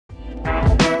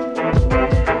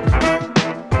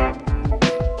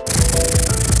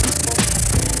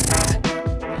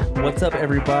What's up,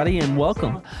 everybody, and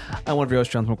welcome. I'm one of your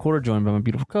hosts, Jonathan McWhorter, joined by my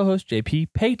beautiful co-host, JP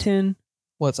Payton.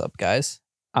 What's up, guys?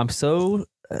 I'm so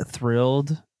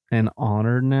thrilled and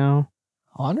honored now.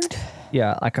 Honored?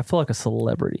 Yeah, like I feel like a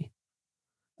celebrity.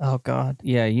 Oh, God.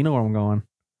 Yeah, you know where I'm going.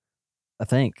 I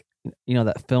think. You know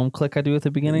that film click I do at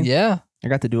the beginning? Yeah. I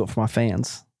got to do it for my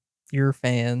fans. Your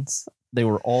fans. They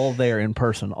were all there in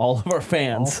person. All of our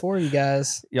fans. All four of you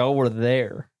guys. Y'all were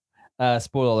there.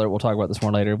 Spoiler alert, we'll talk about this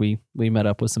more later. We met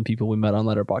up with some people we met on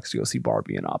Letterboxd to go see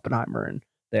Barbie and Oppenheimer, and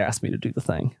they asked me to do the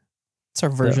thing. It's our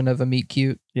version of a meet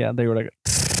cute. Yeah, they were like,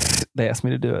 they asked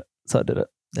me to do it, so I did it.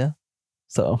 Yeah.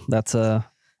 So that's a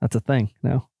thing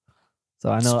now. So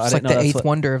I know It's like the eighth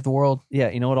wonder of the world. Yeah,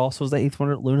 you know what also is the eighth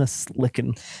wonder? Luna's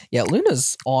licking. Yeah,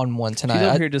 Luna's on one tonight. She's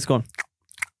over here just going.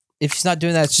 If she's not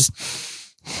doing that, it's just.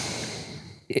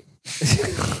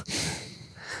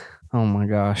 Oh my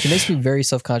gosh. She makes me very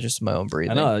self-conscious of my own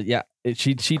breathing. I know. Yeah,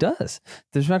 she does.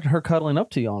 There's not her cuddling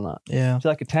up to you all night. Yeah. She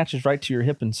like attaches right to your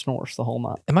hip and snores the whole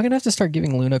night. Am I gonna have to start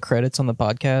giving Luna credits on the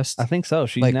podcast? I think so.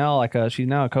 She's now a co-host.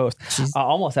 I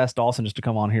almost asked Dawson just to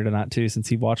come on here tonight too, since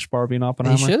he watched Barbie and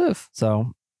Oppenheimer. He should have.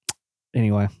 So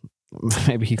anyway,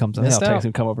 maybe he comes in. I'll text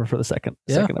him, come over for the second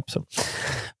episode.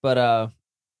 But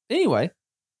anyway,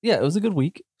 yeah, it was a good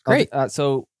week. Great.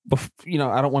 So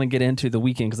I don't want to get into the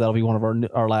weekend because that'll be one of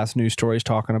our last news stories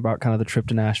talking about kind of the trip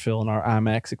to Nashville and our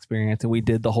IMAX experience. And we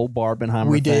did the whole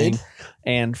Barbenheimer thing.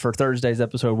 And for Thursday's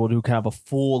episode, we'll do kind of a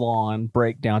full-on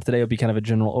breakdown. Today will be kind of a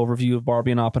general overview of Barbie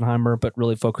and Oppenheimer, but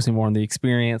really focusing more on the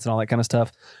experience and all that kind of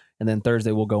stuff. And then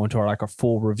Thursday we'll go into our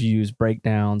full reviews,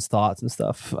 breakdowns, thoughts, and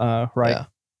stuff. Right?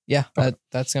 Yeah.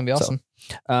 That's gonna be awesome.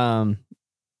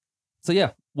 So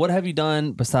yeah, what have you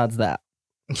done besides that?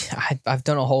 I've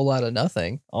done a whole lot of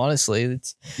nothing, honestly.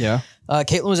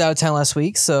 Caitlin was out of town last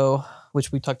week,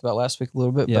 which we talked about last week a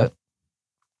little bit. Yeah.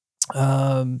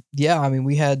 But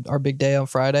we had our big day on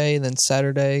Friday, and then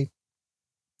Saturday.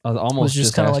 I almost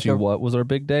just kind of asked you what was our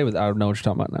big day, but I don't know what you're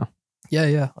talking about now.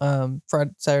 Yeah.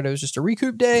 Saturday was just a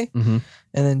recoup day, mm-hmm.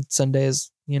 and then Sunday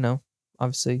is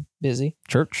obviously busy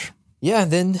church. Yeah.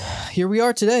 And then here we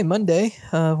are today, Monday,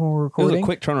 when we're recording. It was a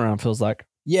quick turnaround. Feels like.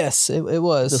 Yes, it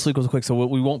was. This week was quick, so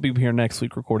we won't be here next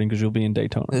week recording because you'll be in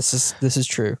Daytona. This is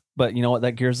true. But you know what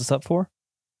that gears us up for?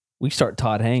 We start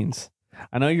Todd Haynes.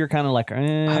 I know you're kind of like,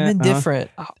 I'm indifferent.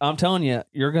 I'm telling you,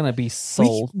 you're going to be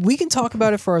sold. We can talk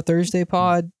about it for our Thursday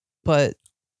pod, but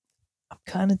I'm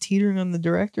kind of teetering on the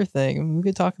director thing. I mean, we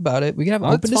could talk about it. We can have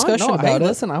an open discussion about it.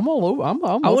 Listen, I'm all over. I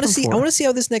want to see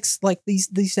how this next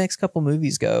these next couple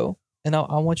movies go, and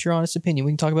I want your honest opinion.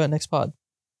 We can talk about it next pod.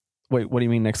 Wait, what do you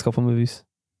mean next couple movies?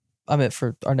 I meant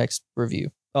for our next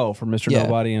review. Oh, for Mr.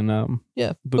 Nobody and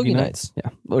Boogie Nights.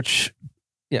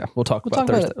 Yeah, we'll talk about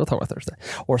Thursday. We'll talk about Thursday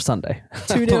or Sunday.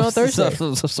 Tune in on Thursday.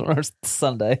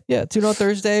 Sunday. Yeah, tune on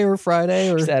Thursday or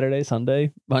Friday or Saturday,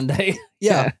 Sunday, Monday.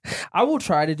 Yeah. I will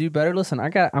try to do better. Listen,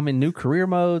 I'm in new career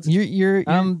modes.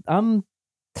 I'm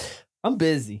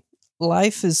busy.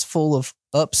 Life is full of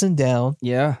ups and downs.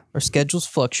 Yeah, our schedules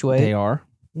fluctuate. They are.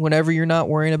 Whenever you're not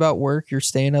worrying about work, you're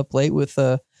staying up late with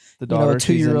the daughter,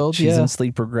 2-year-old. She's in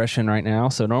sleep progression right now.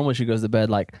 So normally she goes to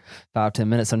bed like 5-10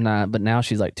 minutes a night, but now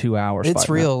she's like 2 hours. It's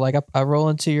real. Like I roll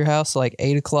into your house like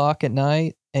 8:00 at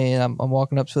night, and I'm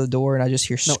walking up to the door, and I just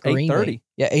hear screaming. 8:30.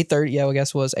 Yeah, 8:30. Yeah, I guess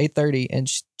it was 8:30,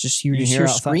 and you hear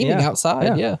screaming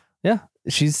outside. Yeah.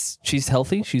 She's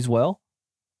healthy. She's well.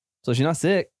 So she's not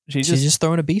sick. She's just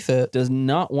throwing a B fit. Does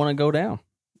not want to go down.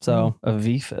 So a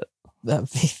V fit. That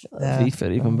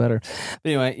V-fit, even better. But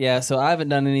anyway, yeah, so I haven't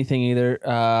done anything either.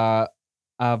 I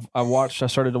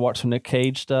started to watch some Nick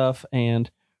Cage stuff, and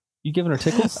you giving her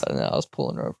tickles? No, I was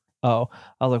pulling her over. Oh,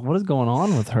 I was like, what is going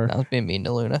on with her? I was being mean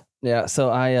to Luna. Yeah,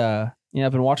 so I've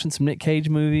been watching some Nick Cage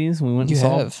movies. We went and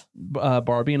saw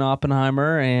Barbie and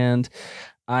Oppenheimer, and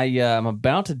I'm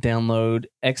about to download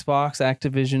Xbox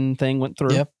Activision thing went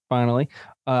through finally.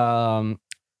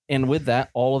 And with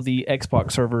that, all of the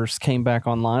Xbox servers came back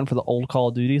online for the old Call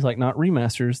of Duties, like not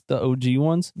remasters, the OG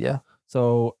ones. Yeah.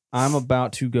 So I'm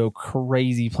about to go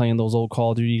crazy playing those old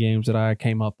Call of Duty games that I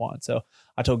came up on. So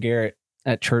I told Garrett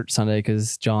at church Sunday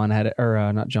because John had it,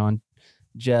 or not John,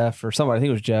 Jeff or somebody, I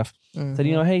think it was Jeff, said,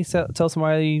 hey, tell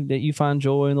somebody that you find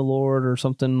joy in the Lord or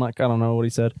something. Like, I don't know what he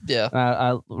said. Yeah. And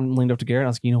I leaned up to Garrett and I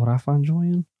was like, you know what I find joy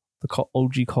in? The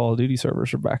OG Call of Duty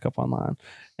servers are back up online.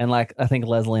 And I think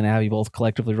Leslie and Abby both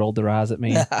collectively rolled their eyes at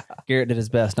me. Garrett did his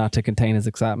best not to contain his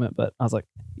excitement, but I was like,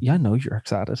 yeah, I know you're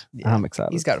excited. Yeah. I'm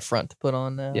excited. He's got a front to put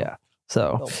on now. Yeah.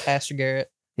 So Pastor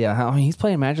Garrett. Yeah. I mean, he's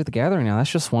playing Magic the Gathering now.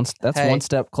 That's just one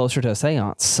step closer to a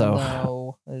seance.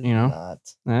 So, no,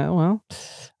 not. Well,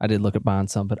 I did look at buying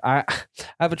some, but I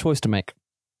have a choice to make.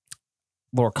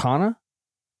 Lorcana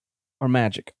or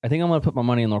Magic. I think I'm going to put my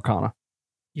money in Lorcana.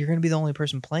 You're going to be the only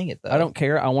person playing it, though. I don't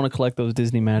care. I want to collect those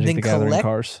Disney Magic the Gathering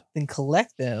cards. Then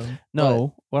collect them.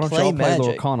 No, why don't y'all play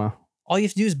Lorcana? All you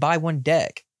have to do is buy one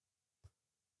deck.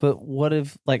 But what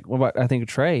if, like, what about, I think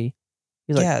Trey,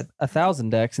 he's like 1,000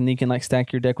 decks, and you can like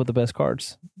stack your deck with the best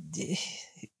cards.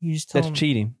 You just tell That's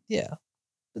cheating. Yeah.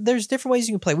 There's different ways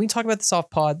you can play. We can talk about this off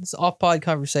pod. This off pod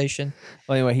conversation.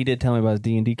 Well, anyway, he did tell me about his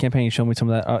D&D campaign. He showed me some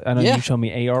of that. I know you showed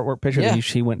me a artwork picture. Yeah.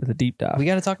 He went to the deep dive. We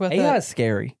got to talk about that. AI is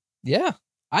scary. Yeah.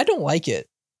 I don't like it.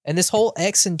 And this whole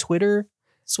X and Twitter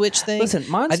switch thing. Listen,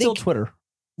 mine's still Twitter.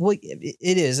 Well,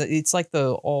 it is. It's like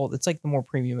the more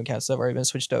premium accounts that have already been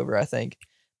switched over, I think.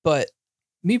 But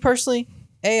me personally,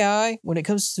 AI, when it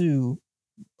comes to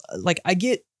like, I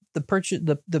get the purchase,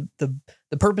 the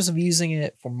purpose of using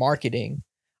it for marketing.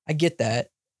 I get that,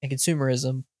 and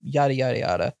consumerism, yada yada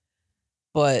yada.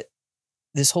 But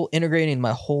this whole integrating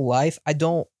my whole life, I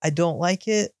don't like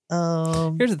it.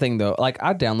 Here's the thing though, like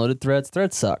I downloaded Threads.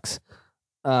 Threads sucks.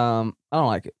 I don't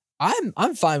like it.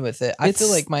 I'm fine with it. I feel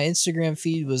like my Instagram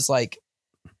feed was like,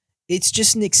 it's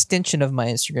just an extension of my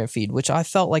Instagram feed, which I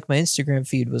felt like my Instagram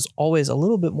feed was always a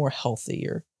little bit more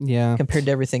healthier, compared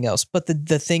to everything else. But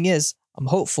the thing is, I'm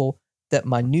hopeful that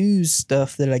my news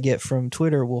stuff that I get from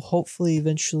Twitter will hopefully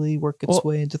eventually work its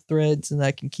way into Threads, and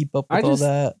I can keep up with all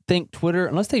that. I think Twitter,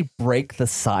 unless they break the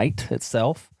site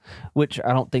itself, which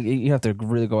I don't think you have to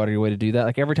really go out of your way to do that.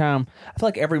 Like every time, I feel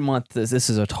like every month, this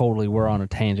is we're on a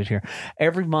tangent here.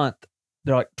 Every month,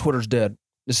 they're like, Twitter's dead.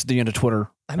 This is the end of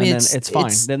Twitter. I mean, and then it's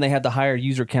fine. Then they had the highest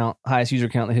user count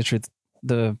in the history of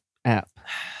the app.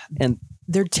 And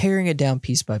they're tearing it down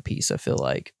piece by piece. I feel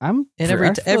like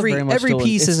every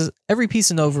piece is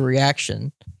an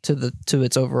overreaction to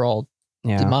its overall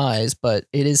demise, but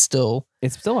it's still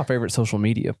my favorite social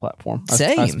media platform.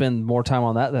 Same. I spend more time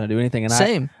on that than I do anything. And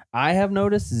same. I have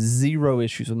noticed zero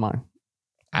issues with mine.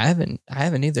 I haven't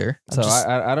either.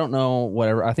 I don't know,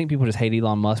 whatever. I think people just hate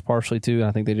Elon Musk partially too, and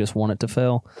I think they just want it to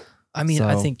fail. I mean,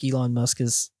 I think Elon Musk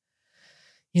is,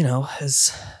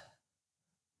 as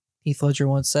Heath Ledger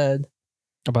once said.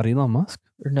 About Elon Musk?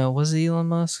 Or no, was it Elon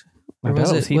Musk? Or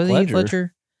was it Heath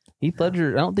Ledger? Heath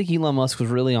Ledger, I don't think Elon Musk was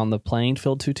really on the playing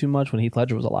field too much when Heath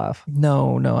Ledger was alive.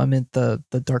 No, I meant the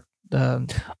dark... I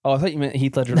thought you meant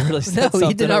Heath Ledger really said something.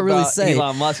 He did not really say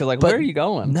Elon Musk. I was like, where are you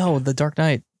going? No, the Dark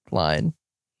Knight line.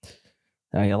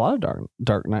 A lot of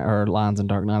Dark Knight or lines in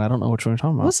Dark Knight. I don't know which one you're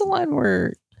talking about. What's the line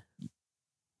where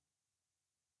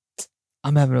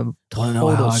I'm having a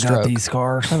total stroke? I got these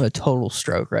scars. I'm having a total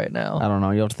stroke right now. I don't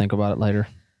know. You'll have to think about it later.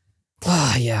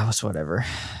 Yeah, it's whatever.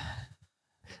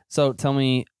 So tell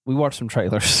me, we watched some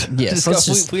trailers. Yes, we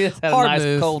just had a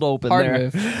nice cold open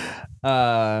there.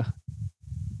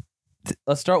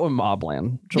 Let's start with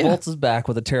Mobland. Travolta's back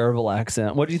with a terrible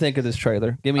accent. What do you think of this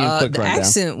trailer? Give me a quick rundown. The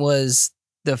accent was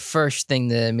the first thing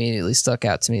that immediately stuck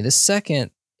out to me. The second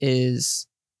is,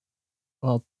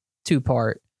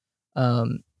 two-part.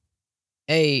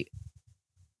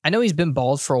 I know he's been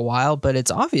bald for a while, but it's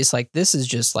obvious like this is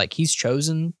just like he's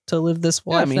chosen to live this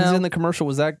life. He's in the commercial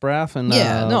with Zach Braff and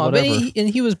but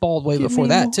he was bald way before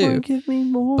that too. Give me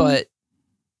more. But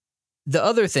the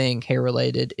other thing hair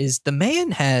related is the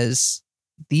man has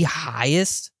the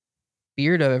highest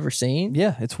beard I've ever seen.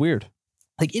 Yeah, it's weird.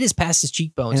 Like it is past his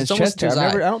cheekbones. And it's almost to his eye.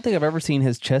 I don't think I've ever seen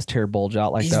his chest hair bulge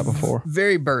out like that before.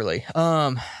 Very burly.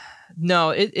 No,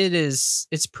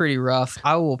 it's pretty rough.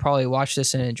 I will probably watch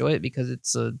this and enjoy it because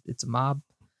it's a mob.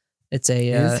 It's a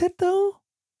is it though?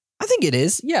 I think it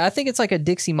is. Yeah, I think it's like a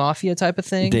Dixie Mafia type of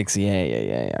thing. Dixie,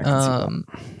 yeah. I can see that.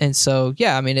 And so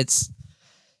I mean it's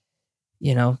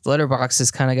Letterboxd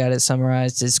has kind of got it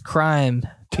summarized as crime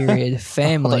period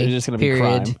family just gonna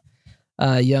period. Be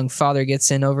crime. Young father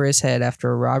gets in over his head after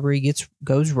a robbery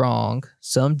goes wrong.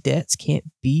 Some debts can't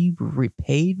be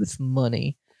repaid with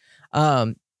money.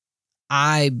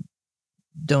 I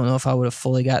don't know if I would have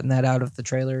fully gotten that out of the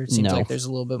trailer. It seems like there's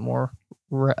a little bit more,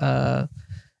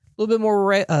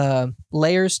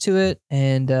 layers to it,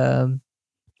 and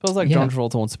feels like John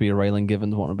Travolta wants to be a Raylan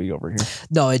Givens, want to be over here.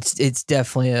 No, it's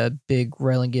definitely a big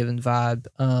Raylan Givens vibe.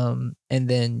 And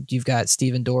then you've got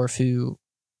Steven Dorff, who,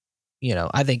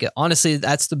 I think honestly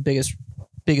that's the biggest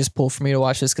pull for me to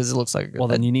watch this because it looks like. Well,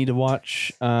 then you need to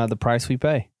watch The Price We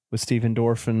Pay with Steven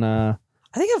Dorff and.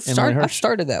 I think I've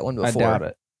started that one before. I doubt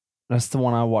it. That's the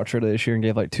one I watched earlier this year and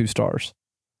gave like 2 stars.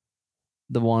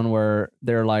 The one where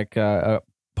they're like a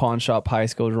pawn shop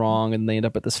heist goes wrong and they end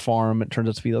up at this farm. It turns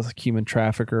out to be like a human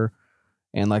trafficker,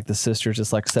 and like the sister's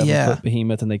just like 7-foot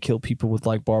behemoth, and they kill people with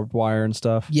like barbed wire and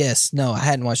stuff. Yes, no, I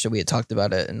hadn't watched it. We had talked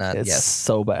about it, and it's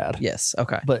so bad. Yes,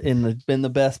 okay, but in the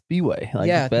best B way,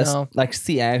 like best, like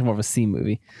C. More of a C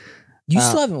movie. You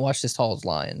still haven't watched As Tall as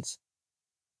Lions.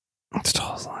 As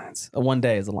Tall as Lions. One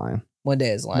Day as a Lion. One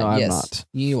Day as a Lion. No, yes. I'm not.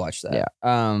 You need to watch that. Yeah.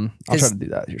 I'll try to do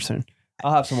that here soon.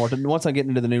 I'll have some more. Once I get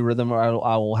into the new rhythm, I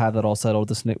will have that all settled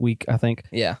this week, I think.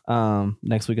 Yeah.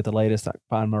 Next week at the latest, I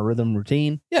find my rhythm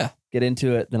routine. Yeah. Get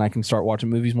into it. Then I can start watching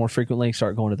movies more frequently,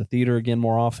 start going to the theater again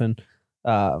more often.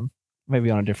 Maybe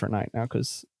on a different night now,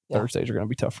 because Thursdays are going to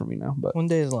be tough for me now. But One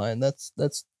Day as a Lion. That's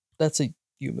a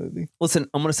you movie. Listen,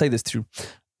 I'm going to say this too.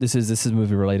 This is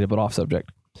movie related, but off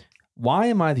subject. Why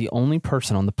am I the only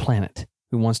person on the planet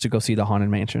who wants to go see the Haunted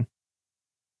Mansion?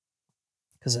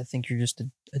 Because I think you're just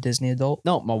a Disney adult.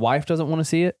 No, my wife doesn't want to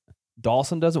see it.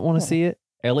 Dawson doesn't want to see it.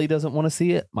 Ellie doesn't want to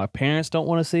see it. My parents don't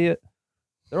want to see it.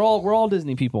 We're all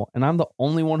Disney people, and I'm the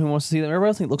only one who wants to see it. Everybody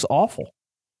else thinks it looks awful.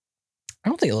 I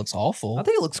don't think it looks awful. I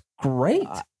think it looks great.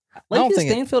 I Like don't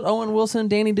think Stanfield, Owen Wilson,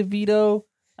 Danny DeVito.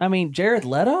 I mean, Jared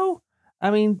Leto.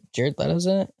 Jared Leto's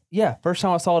in it. Yeah, first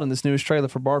time I saw it in this newest trailer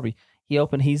for Barbie.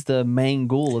 He's the main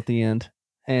ghoul at the end.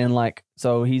 And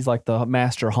so he's like the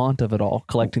master haunt of it all,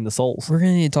 collecting the souls. We're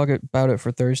going to need to talk about it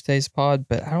for Thursday's pod,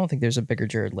 but I don't think there's a bigger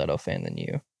Jared Leto fan than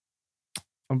you.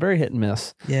 I'm very hit and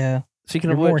miss. Yeah. Speaking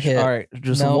You're of more which, hit. all right,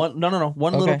 just No. one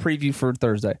little preview for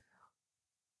Thursday.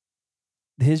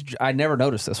 I never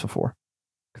noticed this before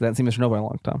because I hadn't seen Mr. Nobody in a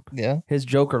long time. Yeah. His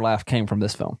Joker laugh came from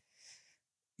this film.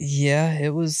 Yeah, it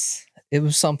was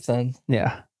something.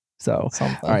 Yeah. So,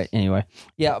 Something. all right. Anyway,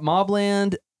 yeah,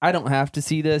 Mobland. I don't have to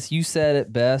see this. You said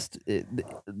it best.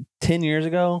 10 years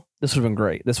ago, this would have been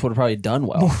great. This would have probably done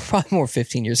well. Probably more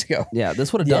 15 years ago. Yeah,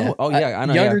 this would have done well. Oh, yeah, I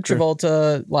know. Younger yeah,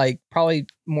 Travolta, probably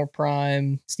more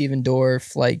prime, Steven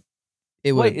Dorff,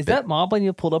 it would. Wait, is that Mobland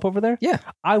you pulled up over there? Yeah.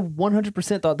 I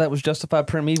 100% thought that was Justified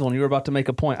Primeval, and you were about to make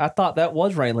a point. I thought that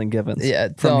was Raylan Givens. Yeah,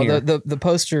 the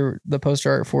poster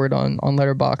art for it on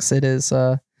Letterboxd, it is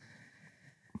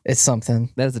it's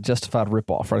something. That is a Justified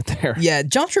ripoff right there. Yeah,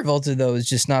 John Travolta though is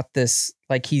just not this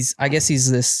I guess he's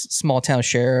this small town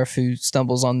sheriff who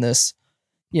stumbles on this,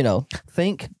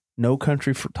 Think No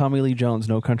Country for Tommy Lee Jones,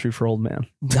 No Country for Old Men.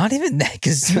 Not even that,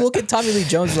 because you look at Tommy Lee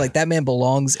Jones, you're like, that man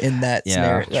belongs in that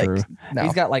scenario. True. No.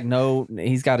 He's got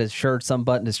he's got his shirt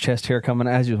unbuttoned, his chest hair coming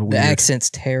out. The accent's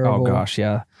terrible. Oh gosh,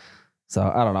 yeah. So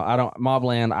I don't know.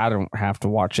 Mobland, I don't have to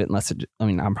watch it unless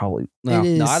I'm probably no,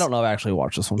 I don't know if I actually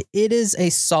watched this one. It is a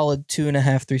solid 2.5,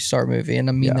 3-star movie, and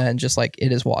I mean that, and just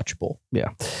it is watchable.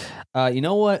 Yeah. You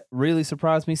know what really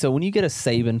surprised me? So when you get a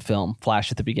Saban film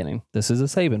flash at the beginning, this is a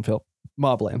Saban film,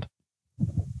 Mobland.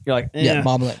 You're like, yeah,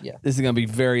 Mobland. Yeah, this is gonna be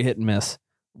very hit and miss.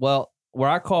 Well, where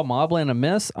I call Mobland a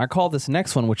miss, I call this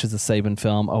next one, which is a Saban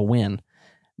film, a win.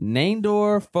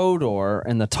 Nandor Fodor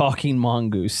and the Talking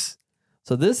Mongoose.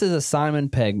 So this is a Simon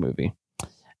Pegg movie.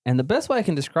 And the best way I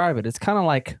can describe it, it's kind of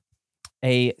like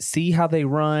a See How They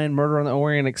Run, Murder on the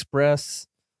Orient Express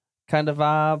kind of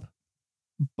vibe,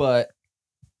 but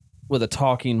with a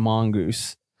talking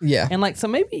mongoose. Yeah. And so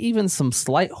maybe even some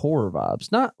slight horror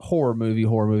vibes. Not horror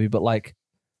movie, but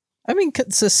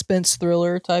suspense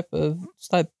thriller type of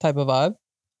vibe.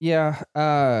 Yeah.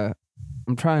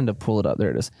 I'm trying to pull it up.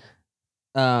 There it is.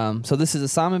 So this is a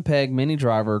Simon Pegg, Minnie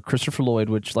Driver, Christopher Lloyd,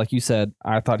 which, like you said,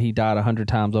 I thought he died 100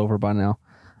 times over by now.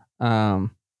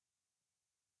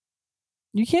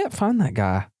 You can't find that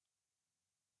guy.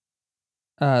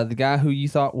 The guy who you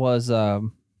thought was,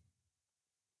 who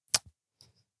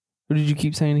did you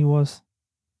keep saying he was?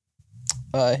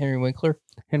 Henry Winkler.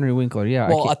 Henry Winkler, yeah.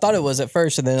 Well, I thought it was at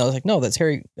first, and then I was like, no, that's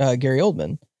Gary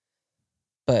Oldman.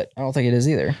 But I don't think it is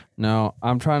either. No,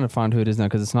 I'm trying to find who it is now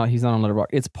because he's not on Letterboxd.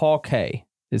 It's Paul Kaye.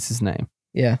 Is his name.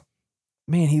 Yeah.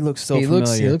 Man, he looks familiar.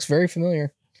 He looks very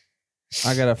familiar.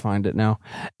 I gotta find it now.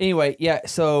 Anyway, yeah.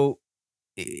 So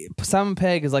Simon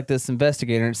Pegg is like this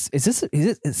investigator. Is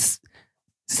this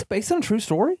based on a true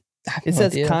story? It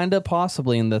says kind of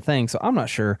possibly in the thing, so I'm not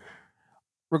sure.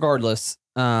 Regardless,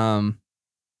 Simon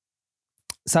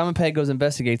Pegg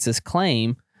investigates this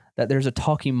claim that there's a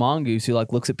talking mongoose who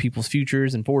looks at people's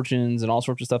futures and fortunes and all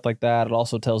sorts of stuff like that. It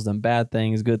also tells them bad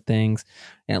things, good things,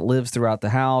 and it lives throughout the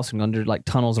house and under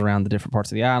tunnels around the different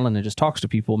parts of the island and just talks to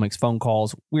people, makes phone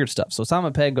calls, weird stuff. So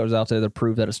Simon Pegg goes out there to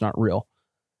prove that it's not real.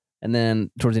 And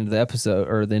then towards the end of the episode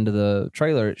or the end of the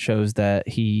trailer, it shows that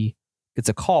he gets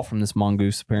a call from this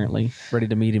mongoose, apparently ready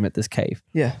to meet him at this cave.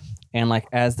 Yeah. And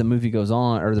as the movie goes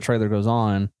on or the trailer goes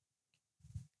on,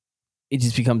 it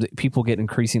just becomes, people get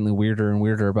increasingly weirder and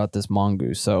weirder about this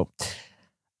mongoose. So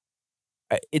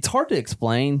it's hard to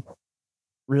explain,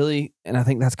 really. And I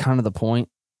think that's kind of the point.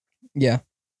 Yeah.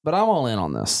 But I'm all in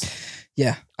on this.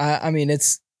 Yeah. I mean,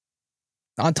 it's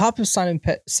on top of Simon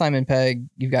Pegg,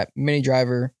 you've got Minnie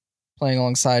Driver playing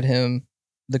alongside him,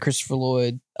 the Christopher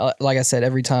Lloyd. Like I said,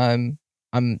 every time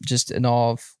I'm just in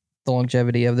awe of the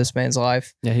longevity of this man's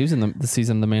life. Yeah, he was in the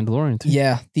season of The Mandalorian too.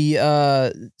 Yeah,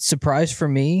 the surprise for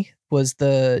me was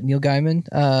the Neil Gaiman.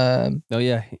 Oh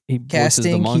yeah, he voices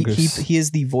casting. the mongoose. He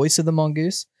is the voice of the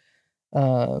mongoose.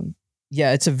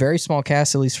 Yeah, it's a very small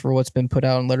cast, at least for what's been put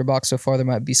out on Letterboxd so far. There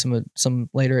might be some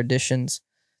later additions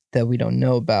that we don't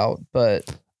know about,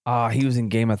 but he was in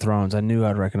Game of Thrones. I knew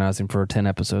I'd recognize him for 10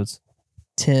 episodes.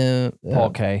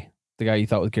 Paul K, the guy you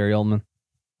thought was Gary Oldman.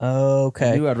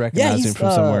 Okay, I knew I'd recognize him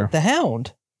from somewhere. The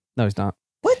Hound. No, he's not.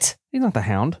 What? He's not the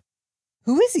Hound.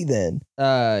 Who is he then?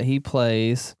 He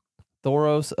plays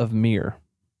Thoros of Myr.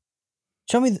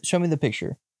 Show me the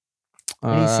picture.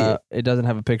 I need to see it. It doesn't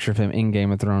have a picture of him in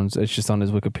Game of Thrones. It's just on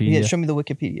his Wikipedia. Yeah, show me the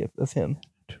Wikipedia of him.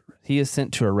 He is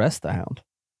sent to arrest the Hound.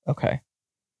 Okay.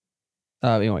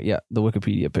 Anyway, yeah, the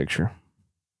Wikipedia picture.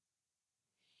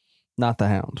 Not the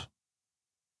Hound.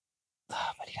 But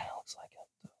he kind of looks like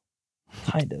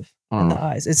him. Kind of. In the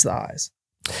eyes. It's the eyes.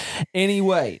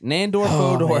 Anyway, Nandor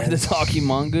Fodor, the talking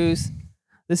mongoose.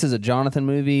 This is a Jonathan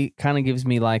movie. Kind of gives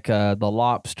me like the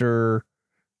Lobster.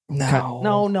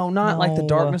 No, not like the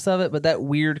darkness of it, but that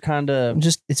weird kind of.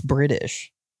 Just it's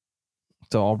British.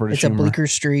 It's all British. It's humor. a Bleecker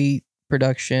Street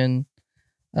production.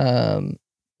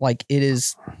 Like it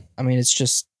is. I mean, it's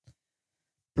just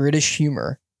British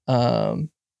humor. I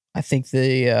think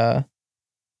the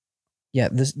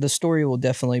story will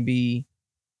definitely be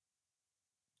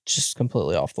just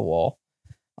completely off the wall.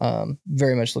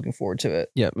 Very much looking forward to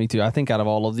it. Yeah, me too. I think out of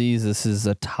all of these, this is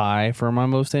a tie for my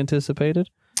most anticipated.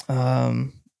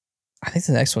 I think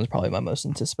the next one's probably my most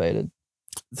anticipated.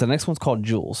 The next one's called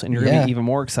Jules, and you're going to be even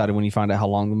more excited when you find out how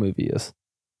long the movie is.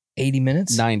 80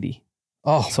 minutes? 90.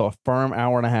 Oh. So a firm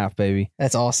hour and a half, baby.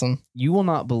 That's awesome. You will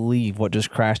not believe what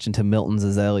just crashed into Milton's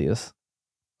azaleas.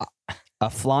 A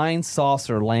flying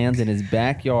saucer lands in his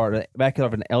backyard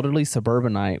of an elderly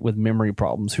suburbanite with memory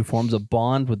problems who forms a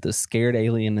bond with the scared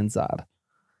alien inside.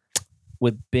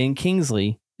 With Ben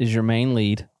Kingsley is your main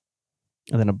lead,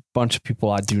 and then a bunch of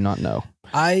people I do not know.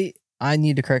 I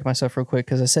need to correct myself real quick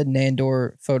because I said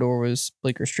Nandor Fodor was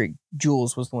Bleecker Street.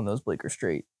 Jules was the one that was Bleecker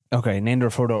Street. Okay,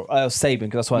 Nandor Fodor. Saban,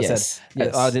 because that's what I said.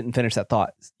 Yes. I didn't finish that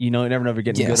thought. You never know if you're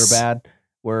getting good or bad.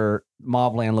 Where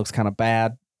Mobland looks kind of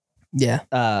bad. Yeah.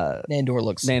 Nandor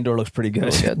looks pretty good.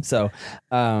 Really good. So,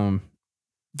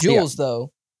 Jules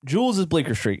though. Jules is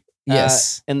Bleecker Street.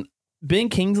 Yes. And Ben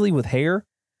Kingsley with hair.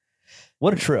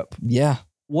 What a trip. Yeah.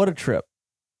 What a trip.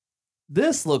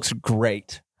 This looks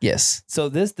great. Yes. So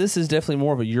this is definitely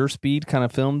more of a your speed kind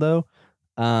of film though.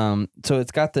 So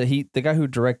it's got the guy who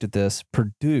directed this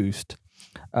produced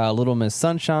Little Miss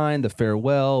Sunshine, The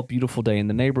Farewell, Beautiful Day in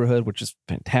the Neighborhood, which is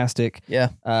fantastic.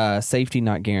 Yeah. Safety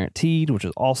Not Guaranteed, which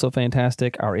is also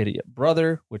fantastic. Our Idiot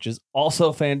Brother, which is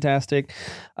also fantastic.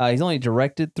 He's only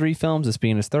directed 3 films, this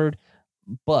being his 3rd,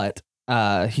 but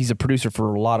he's a producer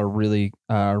for a lot of really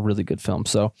good films.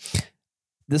 So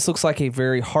this looks like a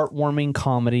very heartwarming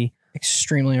comedy.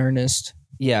 Extremely earnest.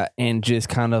 Yeah, and just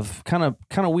kind of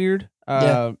weird.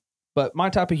 But my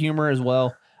type of humor as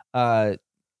well.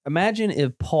 Imagine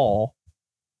if Paul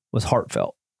was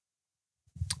heartfelt.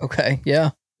 Okay,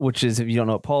 yeah. Which is, if you don't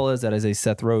know what Paul is, that is a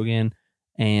Seth Rogen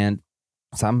and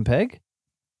Simon Pegg.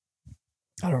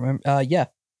 I don't remember. Yeah.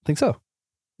 I think so.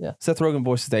 Yeah. Seth Rogen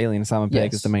voices the alien and Simon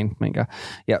Pegg is the main guy.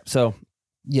 Yeah. So.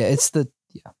 Yeah, it's the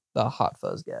Hot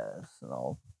Fuzz guys and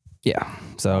all. Yeah.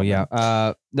 So yeah.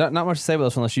 Not much to say about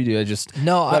this unless you do. I just an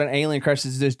alien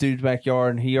crashes this dude's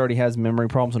backyard and he already has memory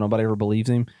problems and nobody ever believes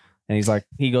him. And he's like,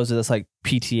 he goes to this like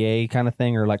PTA kind of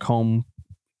thing or like home.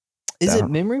 Is it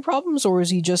memory problems or is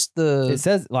he just the? It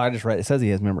says, I just read. It says he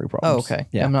has memory problems. Oh, okay.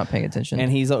 Yeah, I'm not paying attention. And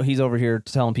he's over here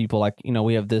telling people like,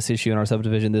 we have this issue in our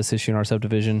subdivision, this issue in our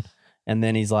subdivision, and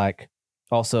then he's like,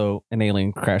 also an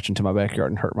alien crashed into my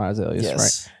backyard and hurt my azaleas.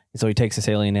 Yes. Right. So he takes this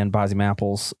alien in, buys him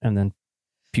apples, and then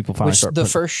people finally start. The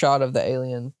first shot of the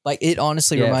alien, like it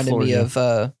honestly reminded me of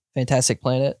Fantastic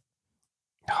Planet.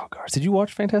 Oh gosh, did you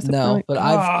watch Fantastic Planet? No, but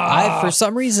I've for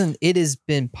some reason it has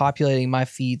been populating my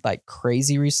feed like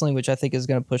crazy recently, which I think is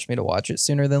going to push me to watch it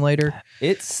sooner than later.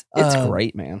 It's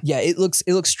great, man. Yeah, it looks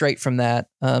straight from that.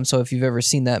 So if you've ever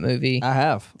seen that movie, I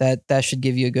have. That should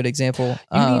give you a good example.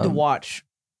 You need to watch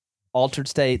Altered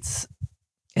States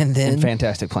and then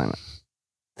Fantastic Planet.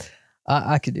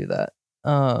 I could do that.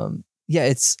 Yeah,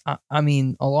 it's. I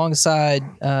mean, alongside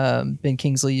Ben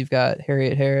Kingsley, you've got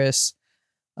Harriet Harris,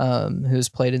 who's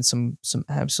played in some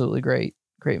absolutely great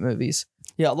movies.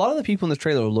 Yeah, a lot of the people in the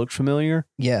trailer look familiar.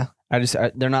 Yeah,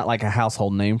 they're not like a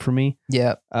household name for me.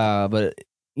 Yeah, but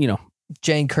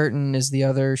Jane Curtin is the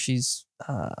other. She's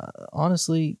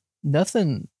honestly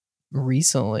nothing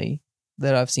recently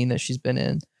that I've seen that she's been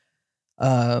in.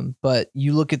 But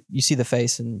you see the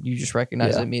face and you just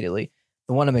recognize it immediately.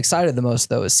 The one I'm excited the most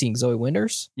though is seeing Zoe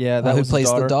Winters. Yeah, that who plays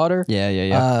the daughter.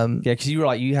 Yeah, because you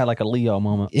were you had like a Leo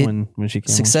moment when she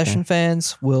came. Succession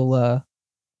fans will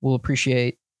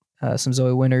appreciate some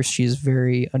Zoe Winters. She's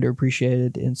very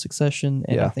underappreciated in Succession,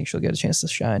 and I think she'll get a chance to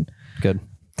shine. Good.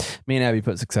 Me and Abby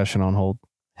put Succession on hold.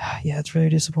 Yeah, it's very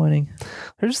disappointing.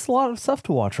 There's just a lot of stuff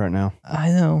to watch right now. I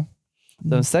know.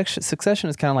 The Succession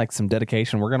is kind of like some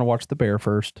dedication. We're gonna watch The Bear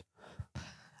first.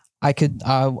 I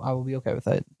will be okay with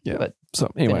that. Yeah. But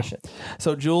so anyway,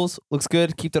 so Jules looks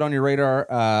good. Keep that on your radar.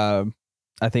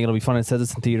 I think it'll be fun. It says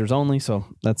it's in theaters only, so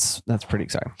that's pretty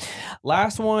exciting.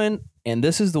 Last one, and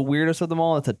this is the weirdest of them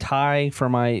all. It's a tie for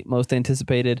my most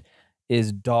anticipated.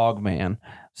 Is Dogman.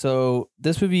 So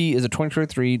this movie is a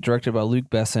 2023 directed by Luc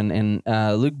Besson, and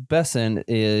Luc Besson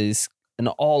is an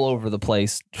all over the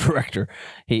place director.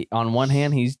 He on one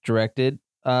hand he's directed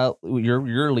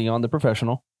your Leon the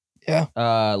Professional.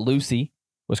 Yeah. Lucy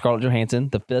with Scarlett Johansson,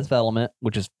 The Fifth Element,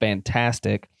 which is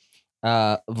fantastic.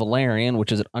 Valerian,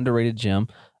 which is an underrated gem.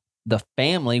 The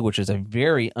Family, which is a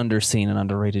very underseen and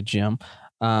underrated gem.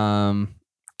 I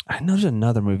know there's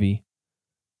another movie.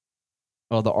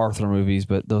 Well, the Arthur movies,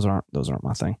 but those aren't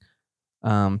my thing.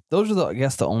 Those are I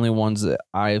guess the only ones that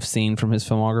I have seen from his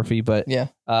filmography. But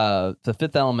The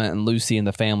Fifth Element and Lucy and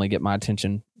The Family get my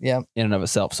attention. In and of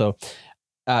itself. So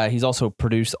he's also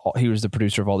he was the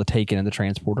producer of all the Taken and the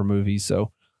Transporter movies.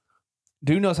 So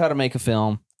dude knows how to make a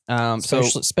film.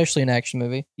 Especially an action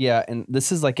movie. Yeah, and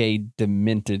this is like a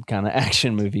demented kind of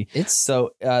action movie.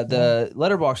 The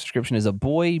Letterboxd description is: a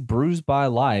boy bruised by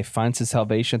life finds his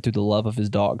salvation through the love of his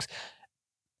dogs.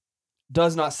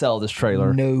 Does not sell this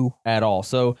trailer at all.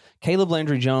 So Caleb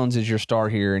Landry Jones is your star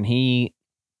here, and he,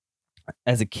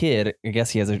 as a kid, I guess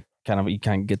he has you kind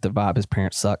of get the vibe his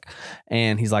parents suck,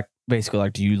 and he's like basically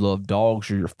like, do you love dogs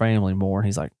or your family more? And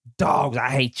he's like, dogs,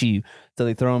 I hate you. So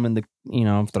they throw him in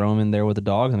there with the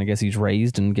dogs, and I guess he's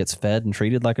raised and gets fed and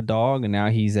treated like a dog, and now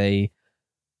he's a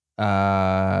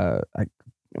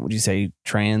would you say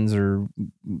trans or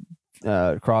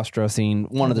cross-dressing,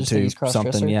 one of the two,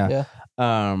 something,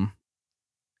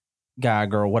 guy,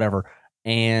 girl, whatever,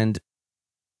 and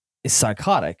is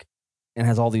psychotic and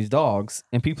has all these dogs,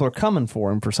 and people are coming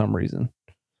for him for some reason.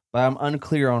 But I'm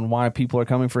unclear on why people are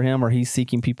coming for him, or he's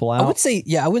seeking people out.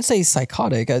 I wouldn't say he's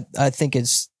psychotic. I think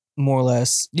it's more or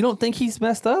less. You don't think he's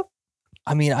messed up?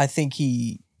 I mean, I think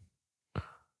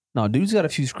No, dude's got a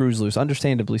few screws loose,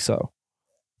 understandably so.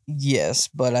 Yes,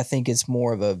 but I think it's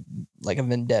more of a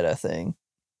vendetta thing.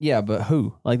 Yeah, but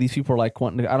who? Like, these people are like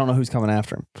wanting to, I don't know who's coming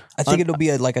after him. I think it'll be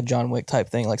a John Wick type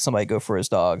thing, like somebody go for his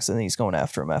dogs and he's going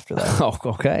after him after that. Oh,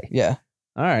 okay. Yeah.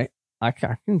 All right. I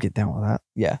can get down with that.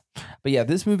 Yeah. But yeah,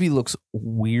 this movie looks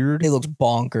weird. It looks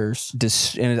bonkers.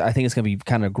 And I think it's going to be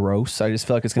kind of gross. I just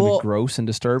feel like it's going to be gross and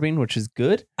disturbing, which is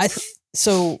good.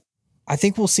 So I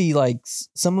think we'll see like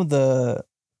some of the,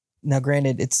 now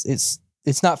granted, it's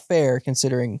not fair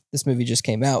considering this movie just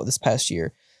came out this past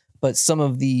year, but some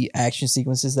of the action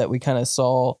sequences that we kind of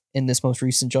saw in this most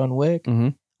recent John Wick,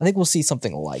 I think we'll see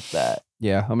something like that.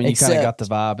 Yeah, I mean, you kind of got the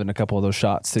vibe in a couple of those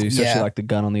shots too, especially like the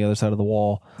gun on the other side of the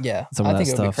wall. Yeah, some of that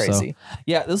stuff. It'll be crazy. So,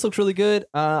 yeah, this looks really good.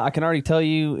 I can already tell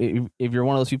you, if you're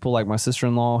one of those people like my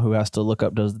sister-in-law who has to look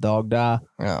up, does the dog die?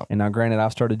 Oh. And now, granted,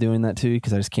 I've started doing that too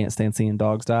because I just can't stand seeing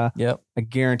dogs die. Yep. I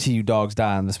guarantee you, dogs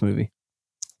die in this movie.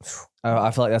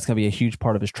 I feel like that's going to be a huge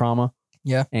part of his trauma.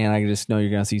 Yeah. And I just know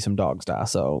you're going to see some dogs die.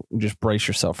 So just brace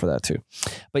yourself for that too.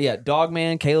 But yeah,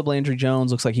 Dogman, Caleb Landry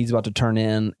Jones looks like he's about to turn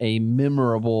in a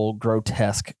memorable,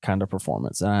 grotesque kind of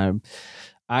performance. And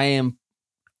I'm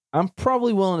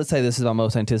probably willing to say this is my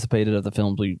most anticipated of the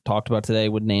films we talked about today,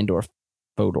 with Nandor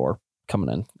Fodor coming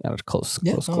in at a close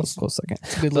second. It's a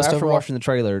good So list after overall. watching the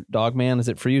trailer, Dogman, is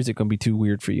it for you? Is it going to be too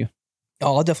weird for you?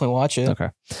 Oh, I'll definitely watch it. Okay.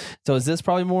 So is this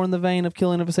probably more in the vein of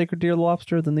Killing of a Sacred Deer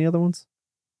Lobster than the other ones?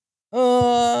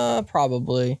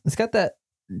 Probably. It's got that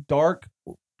dark,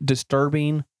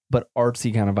 disturbing, but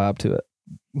artsy kind of vibe to it.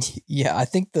 Yeah, I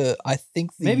think the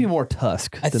maybe more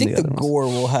Tusk. I think the gore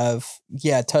will have.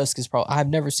 Yeah, Tusk is probably. I've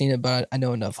never seen it, but I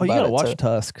know enough about it. You gotta watch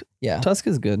Tusk. Yeah, Tusk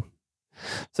is good.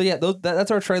 So yeah,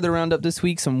 that's our trailer roundup this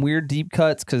week. Some weird deep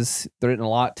cuts because there isn't a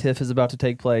lot. TIFF is about to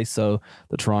take place. So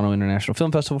the Toronto International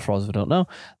Film Festival, for those who don't know,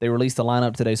 they released the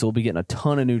lineup today. So we'll be getting a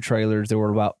ton of new trailers. There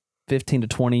were about 15 to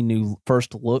 20 new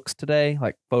first looks today,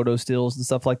 like photo stills and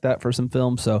stuff like that for some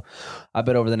films. So I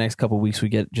bet over the next couple of weeks we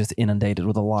get just inundated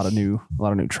with a lot of new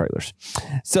trailers.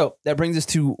 So that brings us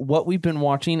to what we've been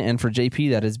watching, and for JP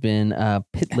that has been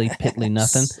piddly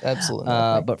nothing. Absolutely.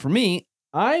 But for me,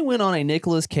 I went on a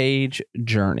Nicolas Cage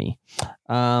journey.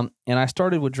 And I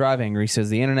started with Drive Angry. Says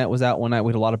the internet was out one night.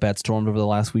 We had a lot of bad storms over the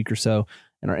last week or so,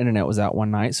 and our internet was out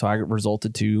one night. So I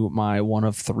resulted to my one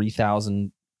of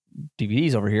 3,000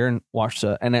 DVDs over here and watched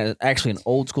and actually an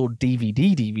old school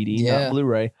DVD, not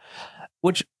Blu-ray.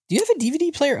 Which do you have a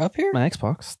DVD player up here? My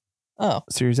Xbox. Oh,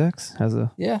 Series X has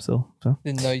a so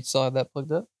didn't know you still had that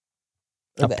plugged up.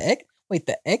 Or the X? Wait,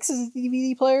 the X is a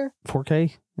DVD player?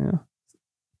 4K. Yeah.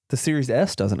 The Series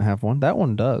S doesn't have one. That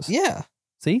one does. Yeah.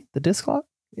 See the disc lock?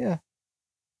 Yeah.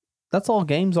 That's all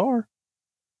games are.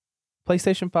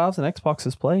 PlayStation 5s and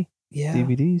Xboxes play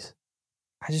DVDs.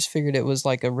 I just figured it was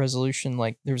like a resolution,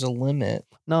 like there's a limit.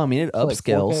 No, I mean, it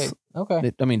upscales. Like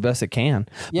okay. Best it can.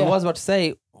 Yeah. But what I was about to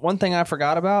say, one thing I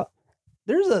forgot about,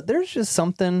 there's just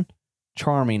something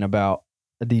charming about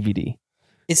a DVD.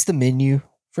 It's the menu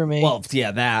for me. Well,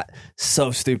 yeah, that.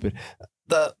 So stupid.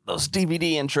 Those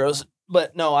DVD intros.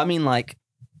 But no, I mean, like,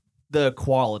 the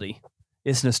quality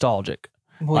is nostalgic.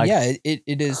 Well, like, yeah,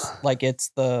 it is like it's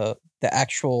the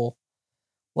actual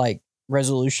like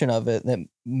resolution of it that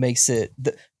makes it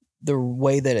the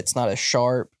way that it's not as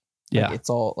sharp. Like, it's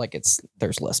all like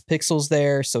there's less pixels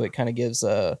there, so it kind of gives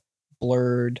a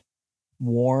blurred,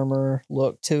 warmer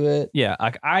look to it. Yeah,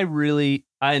 like I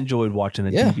enjoyed watching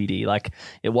a DVD. Like,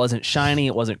 it wasn't shiny,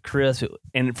 it wasn't crisp,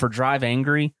 and for Drive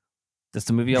Angry. That's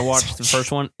the movie I watched, the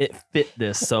first one. It fit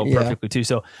this so perfectly, too.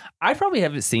 So I probably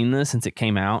haven't seen this since it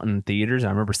came out in theaters. I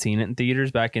remember seeing it in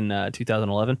theaters back in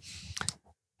 2011.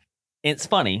 It's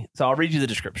funny. So I'll read you the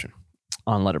description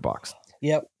on Letterboxd.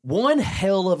 Yep. One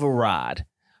hell of a ride.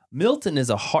 Milton is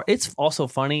it's also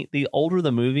funny. The older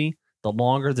the movie, the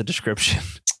longer the description.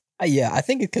 Yeah, I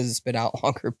think because it's been out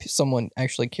longer, someone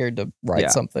actually cared to write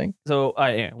something. So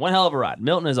one hell of a ride.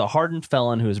 Milton is a hardened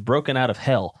felon who has broken out of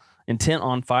hell, intent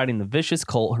on fighting the vicious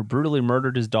cult who brutally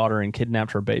murdered his daughter and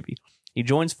kidnapped her baby. He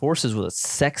joins forces with a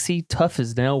sexy,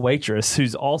 tough-as-nail waitress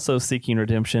who's also seeking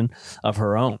redemption of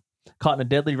her own. Caught in a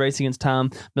deadly race against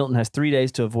time, Milton has 3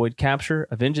 days to avoid capture,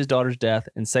 avenge his daughter's death,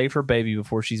 and save her baby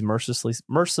before she's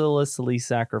mercilessly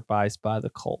sacrificed by the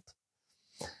cult.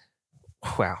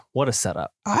 Wow, what a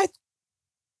setup. I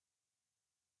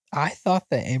thought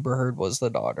that Amber Heard was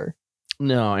the daughter.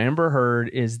 No, Amber Heard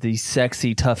is the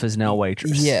sexy, tough-as-nail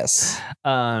waitress. Yes.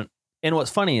 And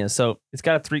what's funny is, so it's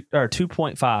got a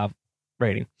 2.5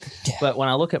 rating. Yeah. But when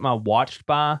I look at my watched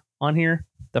by on here,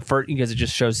 the first, because it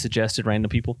just shows suggested random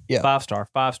people. Yeah. 5 star,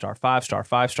 5 star, 5 star,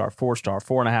 5 star, 4 star,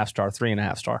 4.5 star,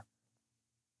 3.5 star.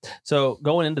 So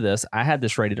going into this, I had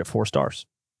this rated at 4 stars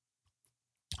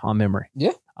on memory.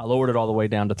 Yeah. I lowered it all the way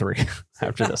down to 3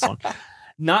 after this one.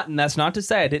 And that's not to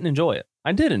say I didn't enjoy it.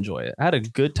 I did enjoy it. I had a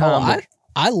good time.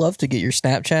 I love to get your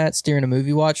Snapchats during a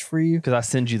movie watch for you. Because I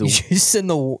send you You send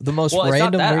the most random. It's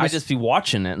not that. I just be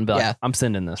watching it and be like, I'm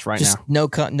sending this right just now.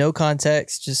 No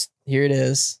context. Just here it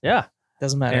is. Yeah.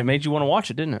 Doesn't matter. And it made you want to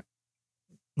watch it, didn't it?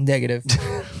 Negative.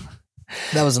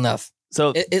 That was enough.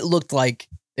 So it looked like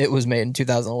it was made in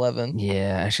 2011.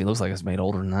 Yeah, actually looks like it's made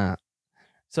older than that.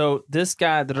 So this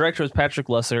guy, the director was Patrick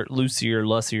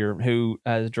Lussier, who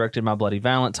has directed My Bloody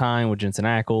Valentine with Jensen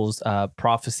Ackles,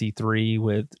 Prophecy 3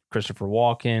 with Christopher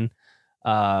Walken,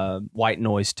 White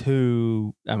Noise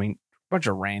 2. I mean, a bunch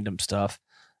of random stuff.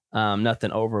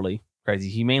 Nothing overly crazy.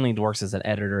 He mainly works as an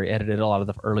editor. He edited a lot of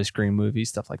the early Scream movies,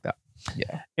 stuff like that.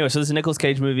 Yeah. Anyway, so this is a Nicolas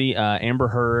Cage movie, Amber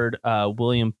Heard,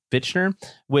 William Fichtner,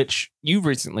 which you've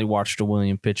recently watched a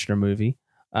William Fichtner movie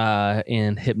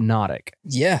in Hypnotic.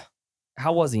 Yeah.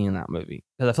 How was he in that movie?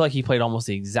 Because I feel like he played almost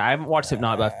the exact. I haven't watched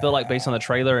Hypnotic, but I feel like based on the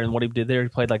trailer and what he did there, he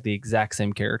played like the exact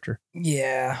same character.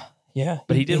 Yeah. Yeah.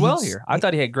 But he did well here. I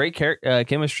thought he had great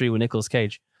chemistry with Nicolas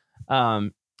Cage.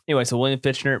 Anyway, so William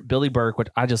Fichtner, Billy Burke, which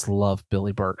I just love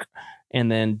Billy Burke,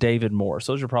 and then David Morse.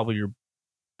 Those are probably your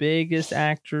biggest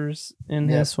actors in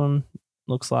this one,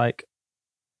 looks like.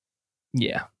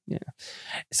 Yeah.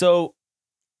 So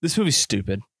this movie's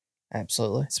stupid.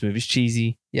 Absolutely. This movie's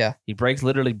cheesy. Yeah. He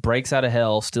literally breaks out of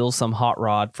hell, steals some hot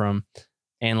rod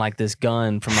and like this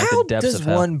gun from like the depths of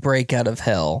hell. How does one break out of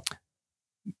hell?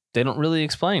 They don't really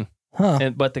explain.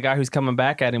 Huh. But the guy who's coming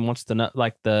back at him wants to,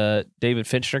 like the David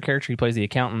Fincher character, he plays the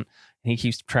accountant, and he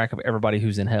keeps track of everybody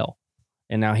who's in hell.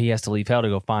 And now he has to leave hell to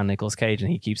go find Nicolas Cage,